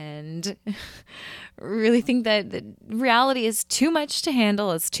feels and really think that reality is too much to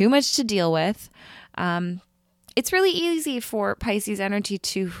handle, it's too much to deal with. It's really easy for Pisces energy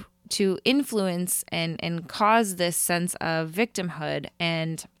to influence and cause this sense of victimhood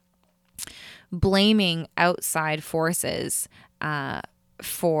and blaming outside forces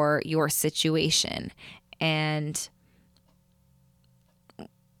for your situation. And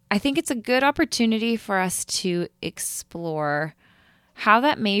I think it's a good opportunity for us to explore how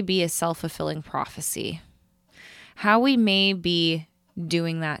that may be a self-fulfilling prophecy, how we may be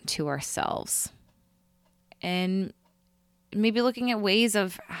doing that to ourselves, and maybe looking at ways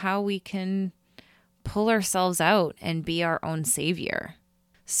of how we can pull ourselves out and be our own savior.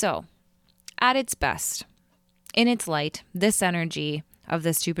 So, at its best, in its light, this energy of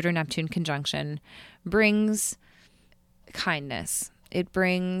this Jupiter-Neptune conjunction brings kindness. It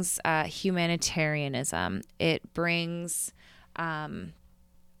brings humanitarianism. It brings an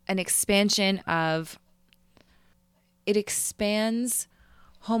expansion of, it expands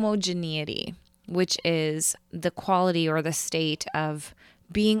homogeneity, which is the quality or the state of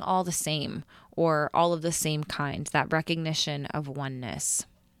being all the same or all of the same kind, that recognition of oneness.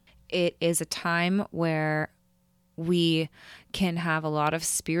 It is a time where we can have a lot of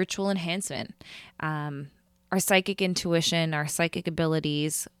spiritual enhancement. Our psychic intuition, our psychic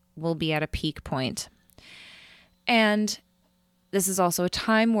abilities will be at a peak point. And this is also a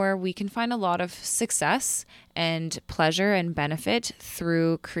time where we can find a lot of success and pleasure and benefit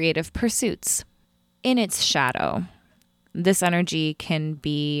through creative pursuits. In its shadow, this energy can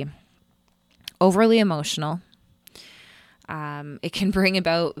be overly emotional. It can bring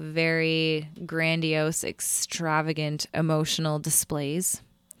about very grandiose, extravagant emotional displays.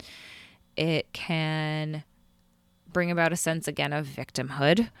 It can bring about a sense, again, of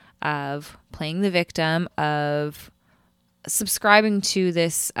victimhood, of playing the victim, of subscribing to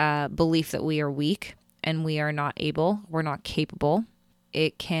this belief that we are weak and we are not able, we're not capable.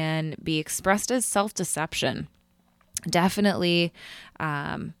 It can be expressed as self-deception. Definitely,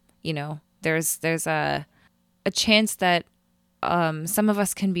 there's a chance that some of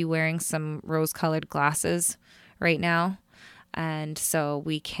us can be wearing some rose-colored glasses right now. And so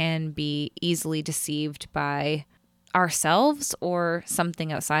we can be easily deceived by ourselves or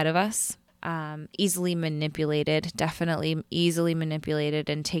something outside of us. Easily manipulated, definitely easily manipulated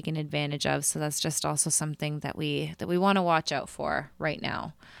and taken advantage of. So that's just also something that we want to watch out for right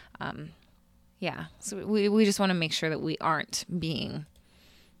now. So we just want to make sure that we aren't being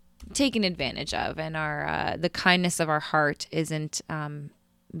taken advantage of, and our the kindness of our heart isn't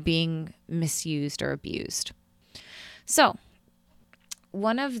being misused or abused. So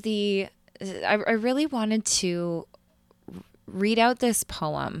one of the, I really wanted to read out this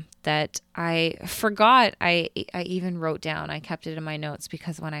poem that I forgot I even wrote down. I kept it in my notes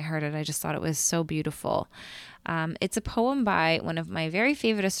because when I heard it, I just thought it was so beautiful. It's a poem by one of my very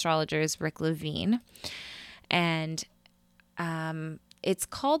favorite astrologers, Rick Levine, and it's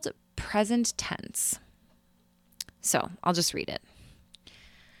called Present Tense. So I'll just read it.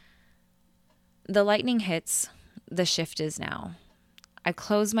 The lightning hits, the shift is now. I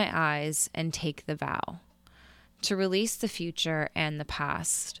close my eyes and take the vow to release the future and the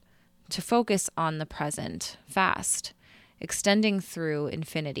past, to focus on the present fast. extending through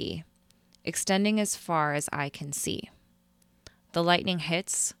infinity, extending as far as I can see. The lightning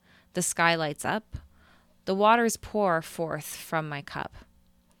hits, the sky lights up, the waters pour forth from my cup.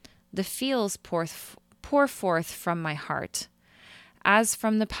 The feels pour forth from my heart. As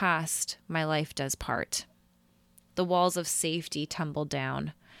from the past, my life does part. The walls of safety tumble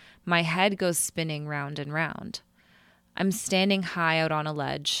down. My head goes spinning round and round. I'm standing high out on a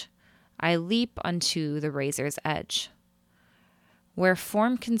ledge. I leap unto the razor's edge. Where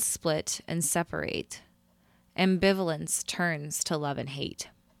form can split and separate, ambivalence turns to love and hate.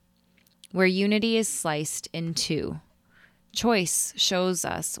 Where unity is sliced in two, choice shows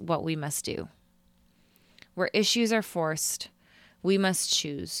us what we must do. Where issues are forced, we must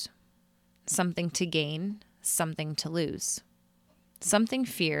choose. Something to gain, something to lose. Something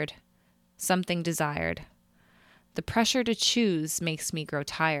feared, something desired. The pressure to choose makes me grow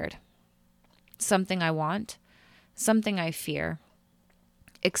tired. Something I want, something I fear.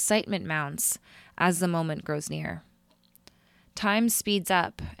 Excitement mounts as the moment grows near. Time speeds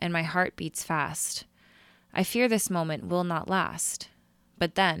up and my heart beats fast. I fear this moment will not last.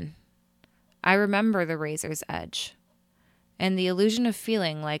 But then, I remember the razor's edge and the illusion of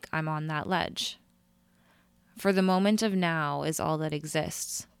feeling like I'm on that ledge. For the moment of now is all that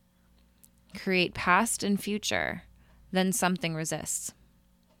exists. Create past and future, then something resists.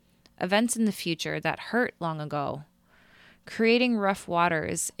 Events in the future that hurt long ago, creating rough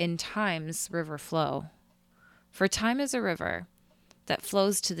waters in time's river flow. For time is a river that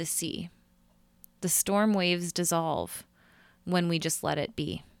flows to the sea. The storm waves dissolve when we just let it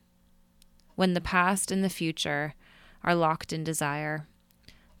be. When the past and the future are locked in desire,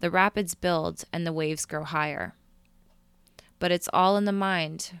 the rapids build and the waves grow higher. But it's all in the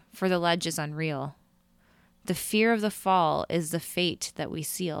mind, for the ledge is unreal. The fear of the fall is the fate that we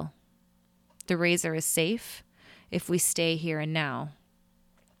seal. The razor is safe if we stay here and now.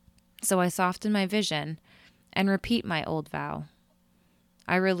 So I soften my vision and repeat my old vow.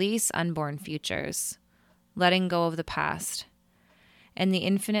 I release unborn futures, letting go of the past, and the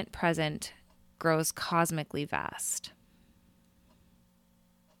infinite present grows cosmically vast.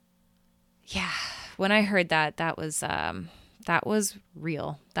 Yeah, when I heard that, that was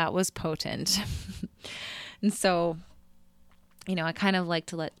real. That was potent. And so, I kind of like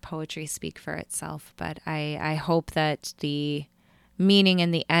to let poetry speak for itself, but I hope that the meaning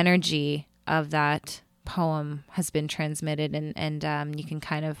and the energy of that poem has been transmitted, and you can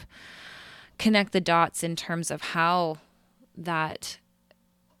kind of connect the dots in terms of how that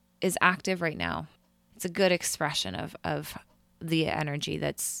is active right now. It's a good expression of the energy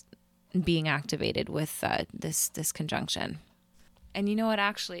that's being activated with this conjunction. And you know what,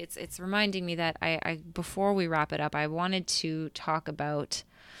 actually, it's reminding me that I before we wrap it up, I wanted to talk about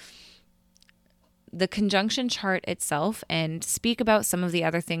the conjunction chart itself and speak about some of the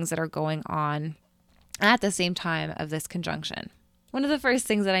other things that are going on at the same time of this conjunction. One of the first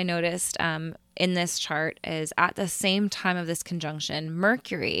things that I noticed in this chart is at the same time of this conjunction,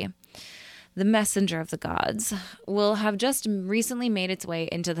 Mercury, the messenger of the gods, will have just recently made its way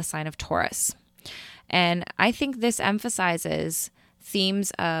into the sign of Taurus. And I think this emphasizes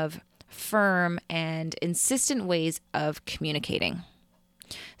themes of firm and insistent ways of communicating,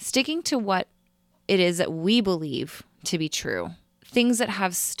 sticking to what it is that we believe to be true, things that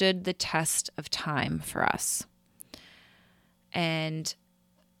have stood the test of time for us. And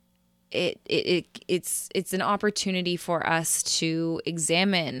it's an opportunity for us to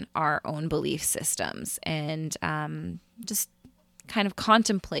examine our own belief systems and just kind of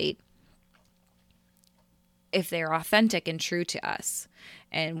contemplate if they're authentic and true to us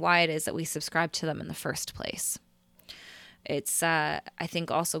and why it is that we subscribe to them in the first place. It's, I think,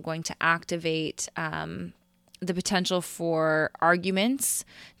 also going to activate the potential for arguments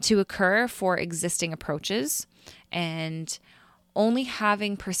to occur for existing approaches, and only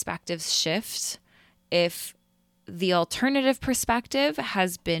having perspectives shift if the alternative perspective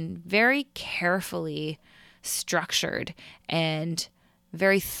has been very carefully structured and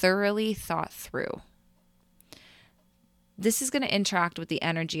very thoroughly thought through. This is going to interact with the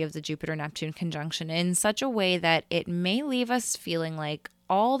energy of the Jupiter-Neptune conjunction in such a way that it may leave us feeling like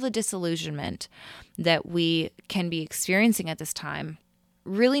all the disillusionment that we can be experiencing at this time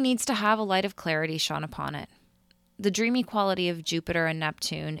really needs to have a light of clarity shone upon it. The dreamy quality of Jupiter and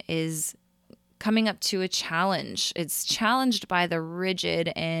Neptune is coming up to a challenge. It's challenged by the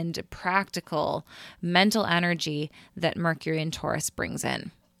rigid and practical mental energy that Mercury and Taurus brings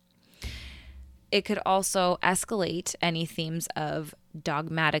in. It could also escalate any themes of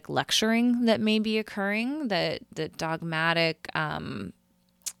dogmatic lecturing that may be occurring, the dogmatic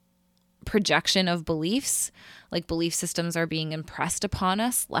projection of beliefs, like belief systems are being impressed upon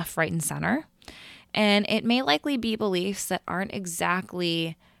us left, right, and center. And it may likely be beliefs that aren't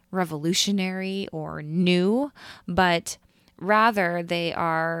exactly revolutionary or new, but rather they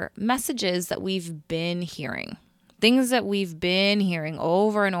are messages that we've been hearing. Things that we've been hearing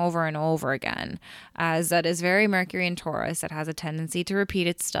over and over and over again, as that is very Mercury and Taurus. It has a tendency to repeat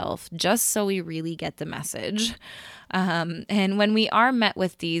itself just so we really get the message. And when we are met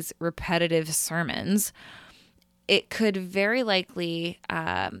with these repetitive sermons, it could very likely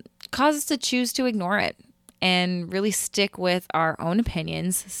cause us to choose to ignore it and really stick with our own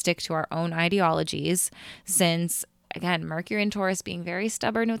opinions, stick to our own ideologies, since again, Mercury and Taurus being very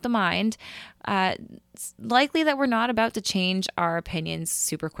stubborn with the mind, it's likely that we're not about to change our opinions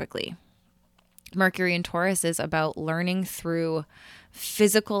super quickly. Mercury and Taurus is about learning through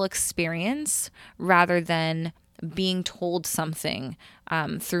physical experience rather than being told something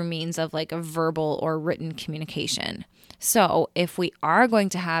through means of like a verbal or written communication. So if we are going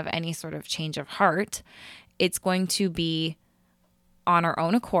to have any sort of change of heart, it's going to be on our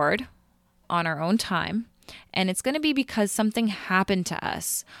own accord, on our own time. And it's going to be because something happened to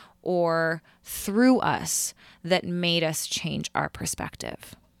us or through us that made us change our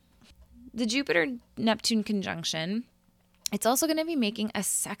perspective. The Jupiter-Neptune conjunction, it's also going to be making a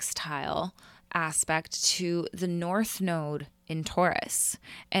sextile aspect to the North Node in Taurus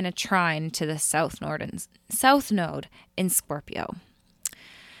and a trine to the South Node in Scorpio.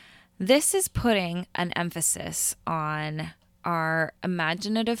 This is putting an emphasis on our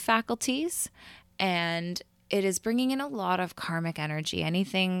imaginative faculties, and it is bringing in a lot of karmic energy.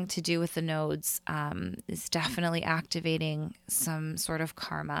 Anything to do with the nodes is definitely activating some sort of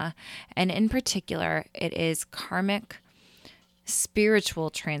karma. And in particular, it is karmic spiritual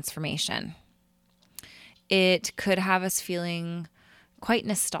transformation. It could have us feeling quite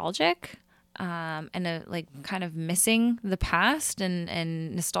nostalgic and like kind of missing the past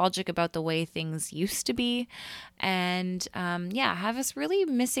and nostalgic about the way things used to be. And have us really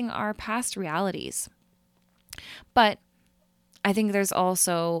missing our past realities. But I think there's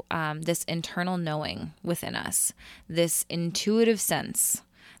also this internal knowing within us, this intuitive sense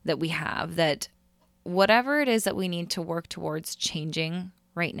that we have that whatever it is that we need to work towards changing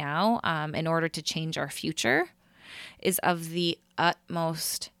right now in order to change our future is of the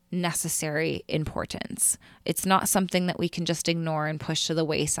utmost necessary importance. It's not something that we can just ignore and push to the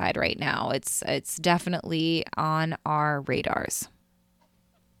wayside right now. It's definitely on our radars.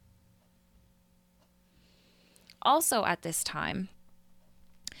 Also at this time,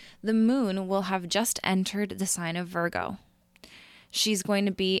 the moon will have just entered the sign of Virgo. She's going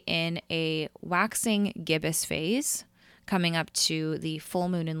to be in a waxing gibbous phase, coming up to the full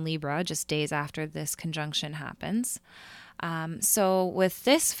moon in Libra just days after this conjunction happens. So with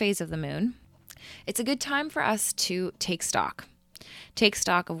this phase of the moon, it's a good time for us to take stock. Take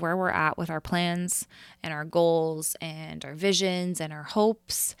stock of where we're at with our plans and our goals and our visions and our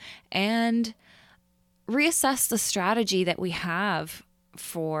hopes, and reassess the strategy that we have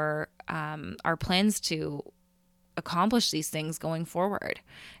for our plans to accomplish these things going forward.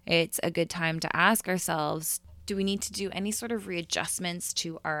 It's a good time to ask ourselves, do we need to do any sort of readjustments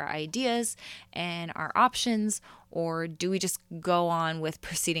to our ideas and our options, or do we just go on with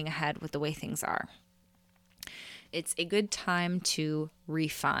proceeding ahead with the way things are? It's a good time to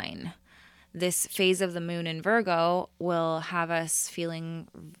refine. This phase of the moon in Virgo will have us feeling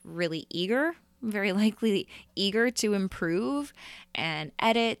really eager, very likely eager to improve and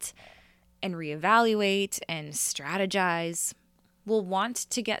edit and reevaluate and strategize. We'll want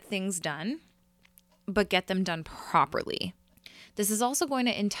to get things done, but get them done properly. This is also going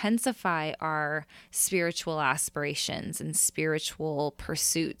to intensify our spiritual aspirations and spiritual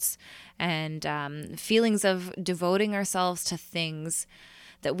pursuits and feelings of devoting ourselves to things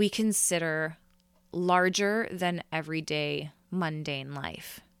that we consider larger than everyday mundane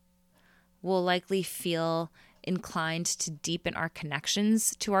life. We'll likely feel inclined to deepen our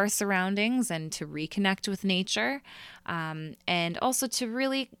connections to our surroundings and to reconnect with nature, and also to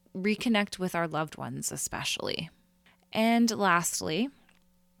really reconnect with our loved ones especially. And lastly,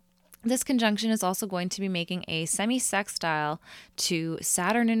 this conjunction is also going to be making a semi-sextile to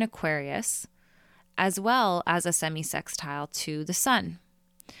Saturn in Aquarius, as well as a semi-sextile to the Sun.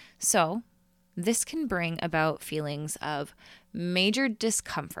 So this can bring about feelings of major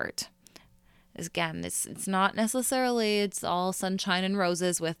discomfort. Again, it's not necessarily it's all sunshine and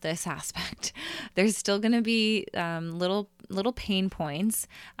roses with this aspect. There's still going to be little pain points,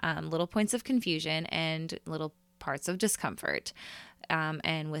 little points of confusion, and little parts of discomfort.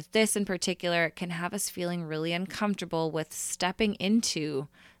 And with this in particular, it can have us feeling really uncomfortable with stepping into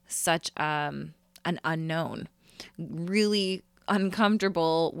such an unknown, really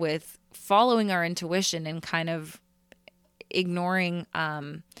uncomfortable with following our intuition and kind of ignoring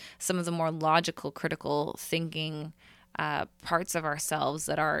some of the more logical, critical thinking parts of ourselves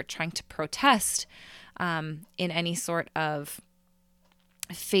that are trying to protest in any sort of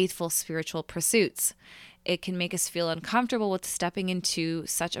faithful spiritual pursuits. It can make us feel uncomfortable with stepping into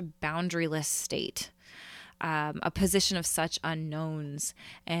such a boundaryless state, a position of such unknowns.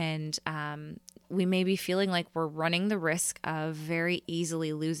 And we may be feeling like we're running the risk of very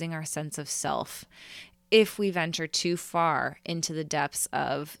easily losing our sense of self if we venture too far into the depths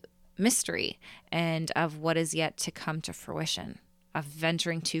of mystery and of what is yet to come to fruition, of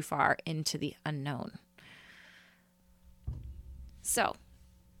venturing too far into the unknown. So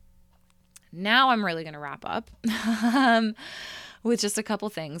now I'm really going to wrap up with just a couple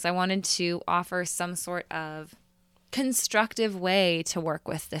things. I wanted to offer some sort of constructive way to work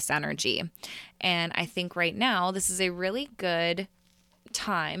with this energy. And I think right now this is a really good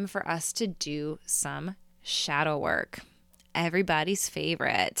time for us to do some shadow work. Everybody's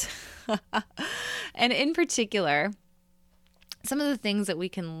favorite. And in particular, some of the things that we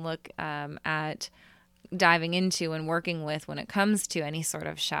can look at diving into and working with when it comes to any sort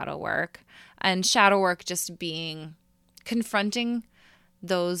of shadow work. And shadow work just being confronting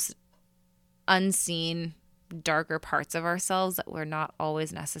those unseen, darker parts of ourselves that we're not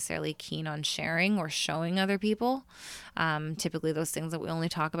always necessarily keen on sharing or showing other people. Typically those things that we only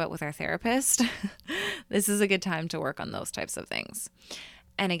talk about with our therapist. This is a good time to work on those types of things.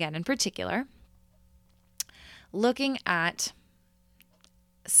 And again, in particular, looking at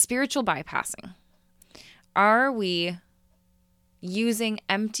spiritual bypassing. Are we using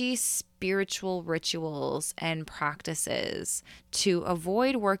empty spiritual rituals and practices to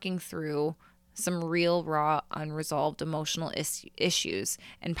avoid working through some real, raw, unresolved emotional issues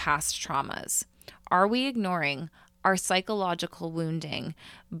and past traumas? Are we ignoring our psychological wounding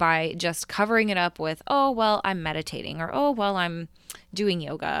by just covering it up with, oh, well, I'm meditating, or, oh, well, I'm doing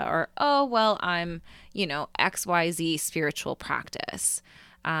yoga, or, oh, well, I'm, XYZ spiritual practice?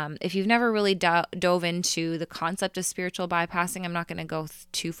 If you've never really dove into the concept of spiritual bypassing, I'm not going to go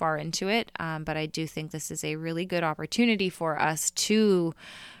too far into it, but I do think this is a really good opportunity for us to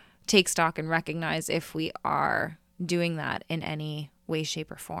take stock and recognize if we are doing that in any way,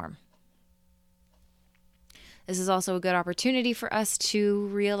 shape, or form. This is also a good opportunity for us to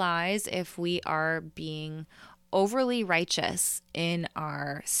realize if we are being overly righteous in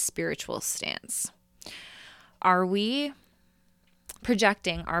our spiritual stance. Are we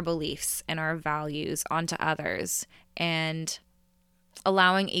projecting our beliefs and our values onto others and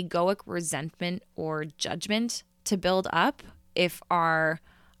allowing egoic resentment or judgment to build up if our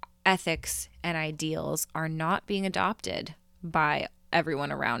ethics and ideals are not being adopted by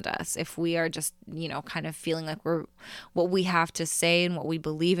everyone around us? If we are just, kind of feeling like what we have to say and what we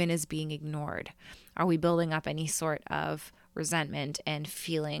believe in is being ignored, are we building up any sort of resentment and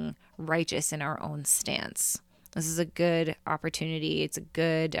feeling righteous in our own stance? This is a good opportunity. It's a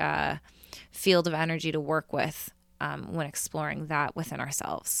good field of energy to work with when exploring that within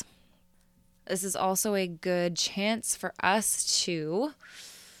ourselves. This is also a good chance for us to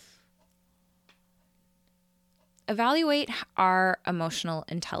evaluate our emotional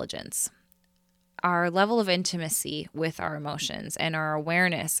intelligence, our level of intimacy with our emotions, and our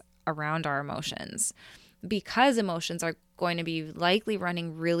awareness around our emotions. Because emotions are going to be likely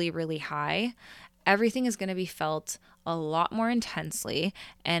running really, really high, everything is going to be felt a lot more intensely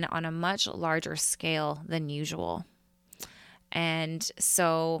and on a much larger scale than usual. And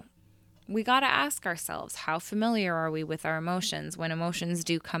so we got to ask ourselves, how familiar are we with our emotions? When emotions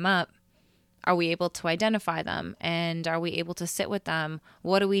do come up, are we able to identify them? And are we able to sit with them?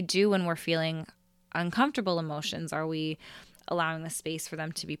 What do we do when we're feeling uncomfortable emotions? Are we allowing the space for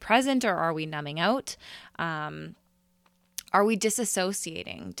them to be present, or are we numbing out? Are we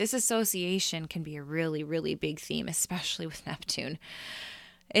disassociating? Disassociation can be a really, really big theme, especially with Neptune.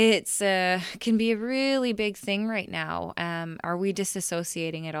 It's can be a really big thing right now. Are we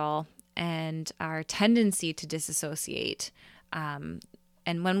disassociating at all? And our tendency to disassociate.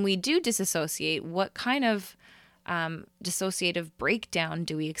 And when we do disassociate, what kind of dissociative breakdown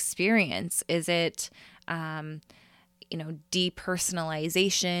do we experience? Is it,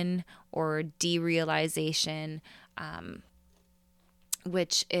 depersonalization or derealization?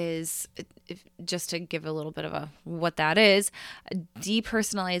 Which is, just to give a little bit of what that is,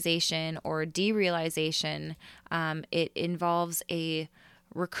 depersonalization or derealization. It involves a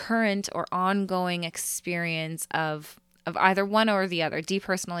recurrent or ongoing experience of either one or the other,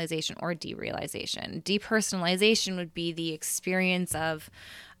 depersonalization or derealization. Depersonalization would be the experience of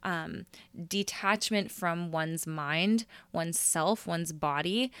detachment from one's mind, one's self, one's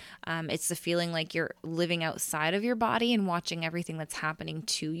body. It's the feeling like you're living outside of your body and watching everything that's happening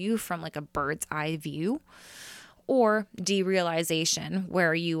to you from like a bird's eye view. Or derealization,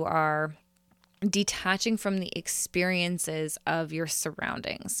 where you are detaching from the experiences of your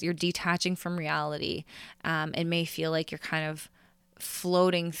surroundings. You're detaching from reality. It may feel like you're kind of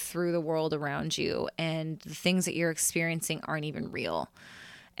floating through the world around you, and the things that you're experiencing aren't even real.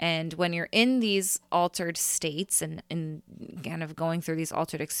 And when you're in these altered states and kind of going through these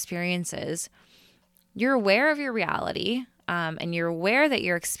altered experiences, you're aware of your reality, and you're aware that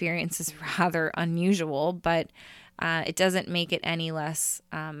your experience is rather unusual, but it doesn't make it any less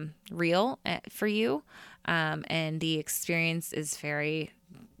real for you. And the experience is very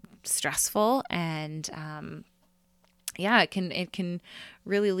stressful, and it can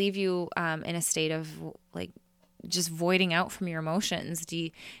really leave you in a state of like just voiding out from your emotions,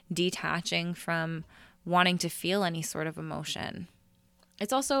 detaching from wanting to feel any sort of emotion.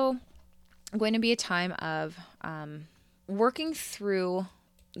 It's also going to be a time of working through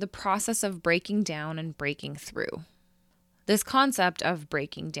the process of breaking down and breaking through. This concept of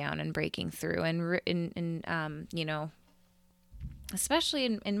breaking down and breaking through, and you know, especially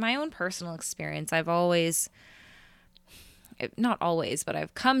in my own personal experience, I've always, not always, but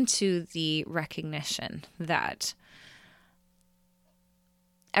I've come to the recognition that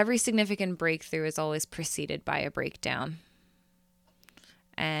every significant breakthrough is always preceded by a breakdown.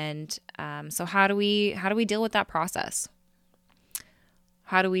 And so how do we deal with that process?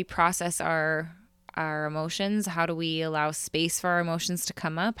 How do we process our emotions? How do we allow space for our emotions to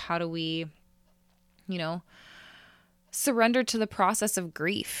come up? How do we, you know, surrender to the process of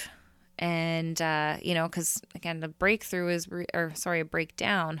grief? And, you know, because again, the breakthrough a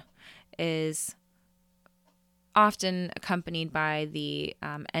breakdown is often accompanied by the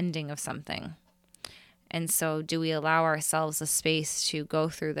ending of something. And so do we allow ourselves a space to go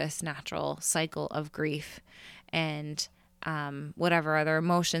through this natural cycle of grief and whatever other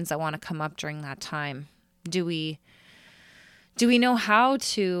emotions that want to come up during that time? Do we know how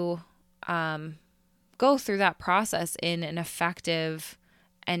to go through that process in an effective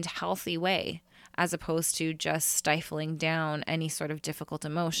and healthy way, as opposed to just stifling down any sort of difficult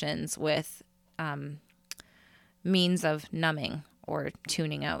emotions with means of numbing or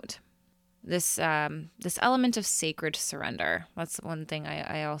tuning out? This element of sacred surrender, that's one thing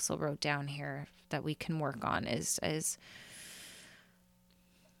I also wrote down here that we can work on, is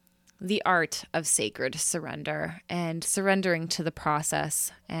the art of sacred surrender, and surrendering to the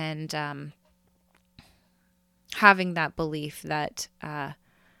process, and having that belief that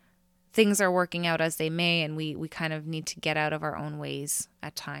things are working out as they may, and we kind of need to get out of our own ways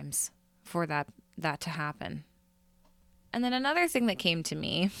at times for that to happen. And then another thing that came to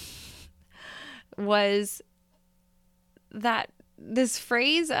me was that this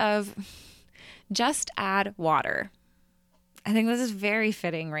phrase of just add water. I think this is very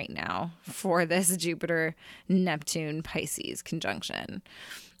fitting right now for this Jupiter, Neptune, Pisces conjunction.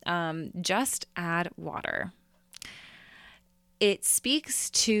 Just add water. It speaks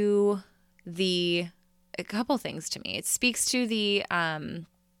to a couple things to me. It speaks to the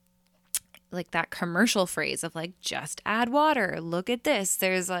like that commercial phrase of like, just add water. Look at this.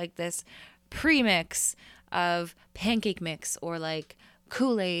 There's like this premix of pancake mix or like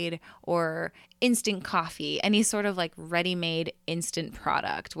Kool-Aid or instant coffee, any sort of like ready-made instant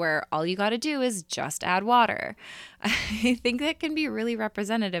product where all you got to do is just add water. I think that can be really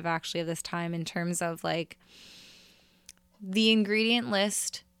representative actually of this time, in terms of like the ingredient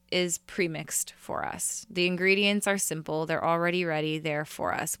list is premixed for us. The ingredients are simple. They're already ready there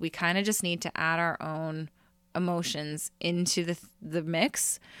for us. We kind of just need to add our own emotions into the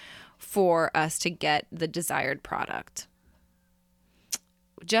mix for us to get the desired product.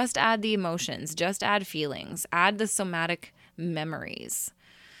 Just add the emotions, just add feelings, add the somatic memories.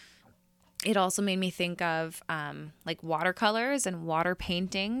 It also made me think of like watercolors and water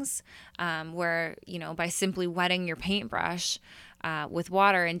paintings, where, you know, by simply wetting your paintbrush with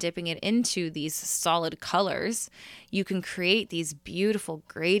water and dipping it into these solid colors, you can create these beautiful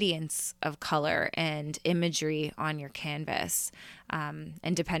gradients of color and imagery on your canvas.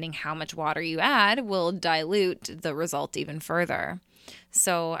 And depending how much water you add will dilute the result even further.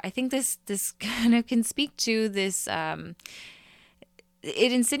 So I think this kind of can speak to this.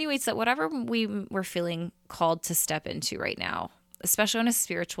 It insinuates that whatever we're feeling called to step into right now, especially on a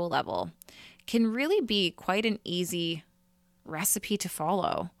spiritual level, can really be quite an easy recipe to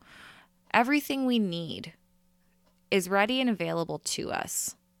follow. Everything we need is ready and available to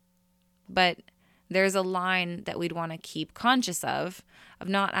us. But there's a line that we'd want to keep conscious of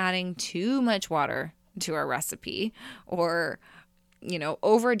not adding too much water to our recipe, or,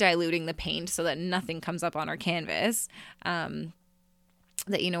 over diluting the paint so that nothing comes up on our canvas.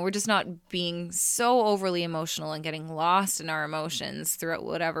 That, we're just not being so overly emotional and getting lost in our emotions throughout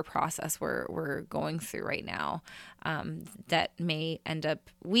whatever process we're going through right now, that may end up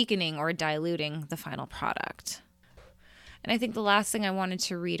weakening or diluting the final product. And I think the last thing I wanted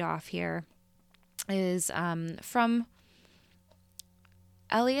to read off here is from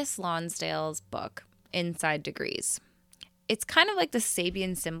Elias Lonsdale's book, Inside Degrees. It's kind of like the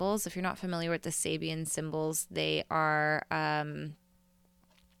Sabian symbols. If you're not familiar with the Sabian symbols, they are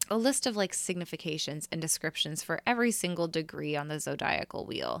a list of like significations and descriptions for every single degree on the zodiacal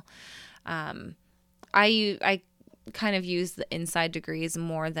wheel. I kind of use the inside degrees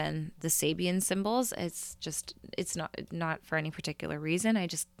more than the Sabian symbols. It's not for any particular reason. I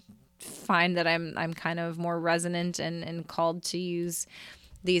just find that I'm kind of more resonant and called to use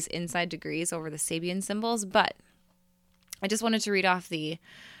these inside degrees over the Sabian symbols. But I just wanted to read off the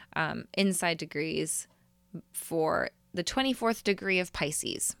inside degrees for the 24th degree of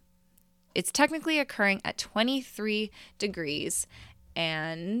Pisces. It's technically occurring at 23 degrees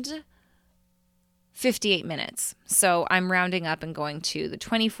and 58 minutes. So I'm rounding up and going to the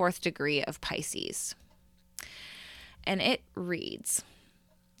 24th degree of Pisces. And it reads,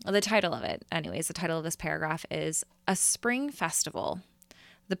 the title of this paragraph is A Spring Festival.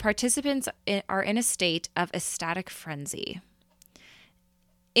 The participants are in a state of ecstatic frenzy.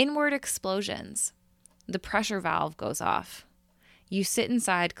 Inward explosions. The pressure valve goes off. You sit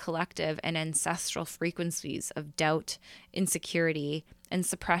inside collective and ancestral frequencies of doubt, insecurity, and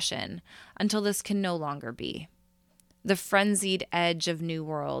suppression until this can no longer be. The frenzied edge of new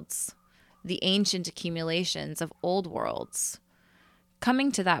worlds, the ancient accumulations of old worlds.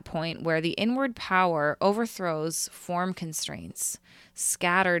 Coming to that point where the inward power overthrows form constraints,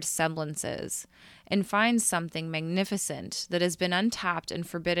 scattered semblances, and finds something magnificent that has been untapped and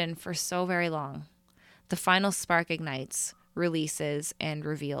forbidden for so very long. The final spark ignites, releases, and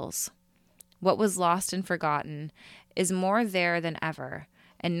reveals. What was lost and forgotten is more there than ever,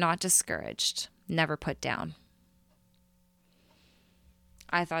 and not discouraged, never put down.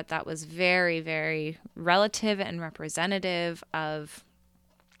 I thought that was very, very relative and representative of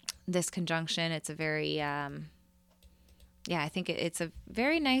this conjunction. It's a very, I think it's a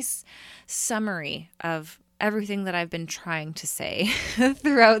very nice summary of everything that I've been trying to say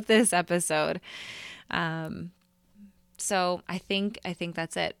throughout this episode. So I think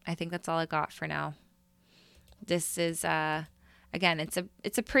that's it. I think that's all I got for now. This is, again,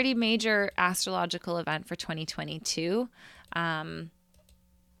 it's a pretty major astrological event for 2022. And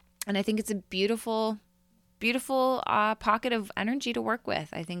I think it's a beautiful, beautiful pocket of energy to work with.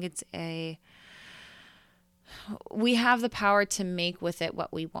 I think we have the power to make with it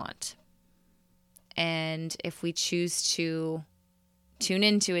what we want. And if we choose to tune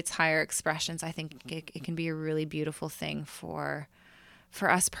into its higher expressions, I think it can be a really beautiful thing for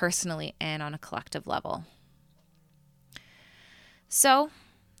us personally and on a collective level. So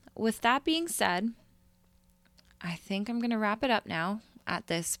with that being said, I think I'm going to wrap it up now at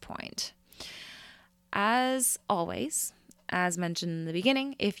this point. As always, as mentioned in the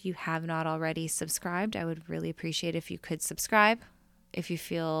beginning, if you have not already subscribed, I would really appreciate if you could subscribe. If you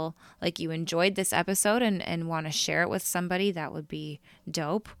feel like you enjoyed this episode and want to share it with somebody, that would be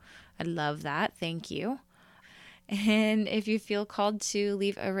dope. I'd love that. Thank you. And if you feel called to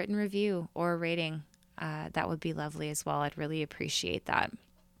leave a written review or a rating, that would be lovely as well. I'd really appreciate that.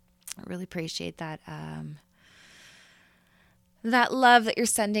 I really appreciate that that love that you're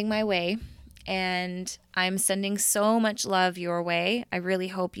sending my way. And I'm sending so much love your way. I really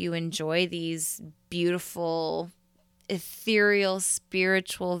hope you enjoy these beautiful, ethereal,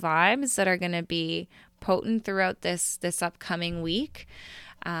 spiritual vibes that are going to be potent throughout this upcoming week.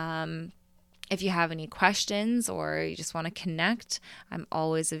 If you have any questions or you just want to connect, I'm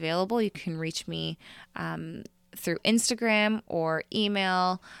always available. You can reach me through Instagram or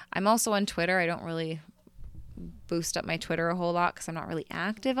email. I'm also on Twitter. I don't really boost up my Twitter a whole lot because I'm not really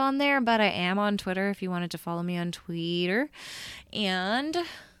active on there, but I am on Twitter if you wanted to follow me on Twitter. And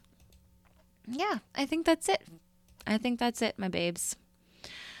yeah, I think that's it. My babes.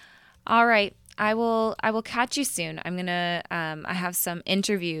 All right. I will catch you soon. I'm going to, I have some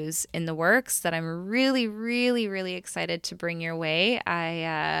interviews in the works that I'm really, really, really excited to bring your way.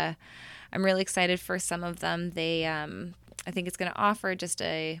 I'm really excited for some of them. I think it's going to offer just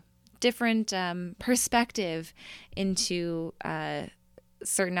a different perspective into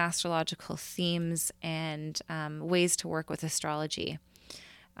certain astrological themes and ways to work with astrology.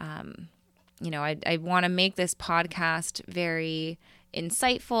 I want to make this podcast very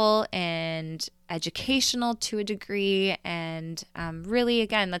insightful and educational to a degree. And really,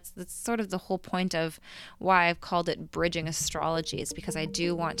 again, that's sort of the whole point of why I've called it Bridging Astrology, is because I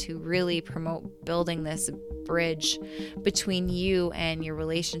do want to really promote building this bridge between you and your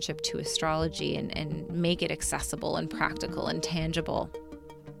relationship to astrology, and make it accessible and practical and tangible.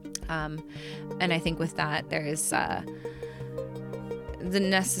 And I think with that, there is the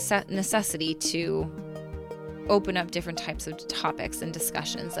necessity to open up different types of topics and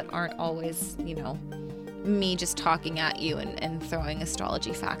discussions that aren't always, me just talking at you and throwing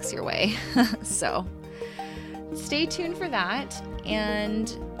astrology facts your way. So stay tuned for that.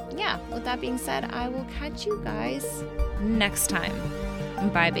 And yeah, with that being said, I will catch you guys next time.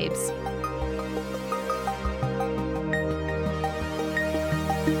 Bye, babes.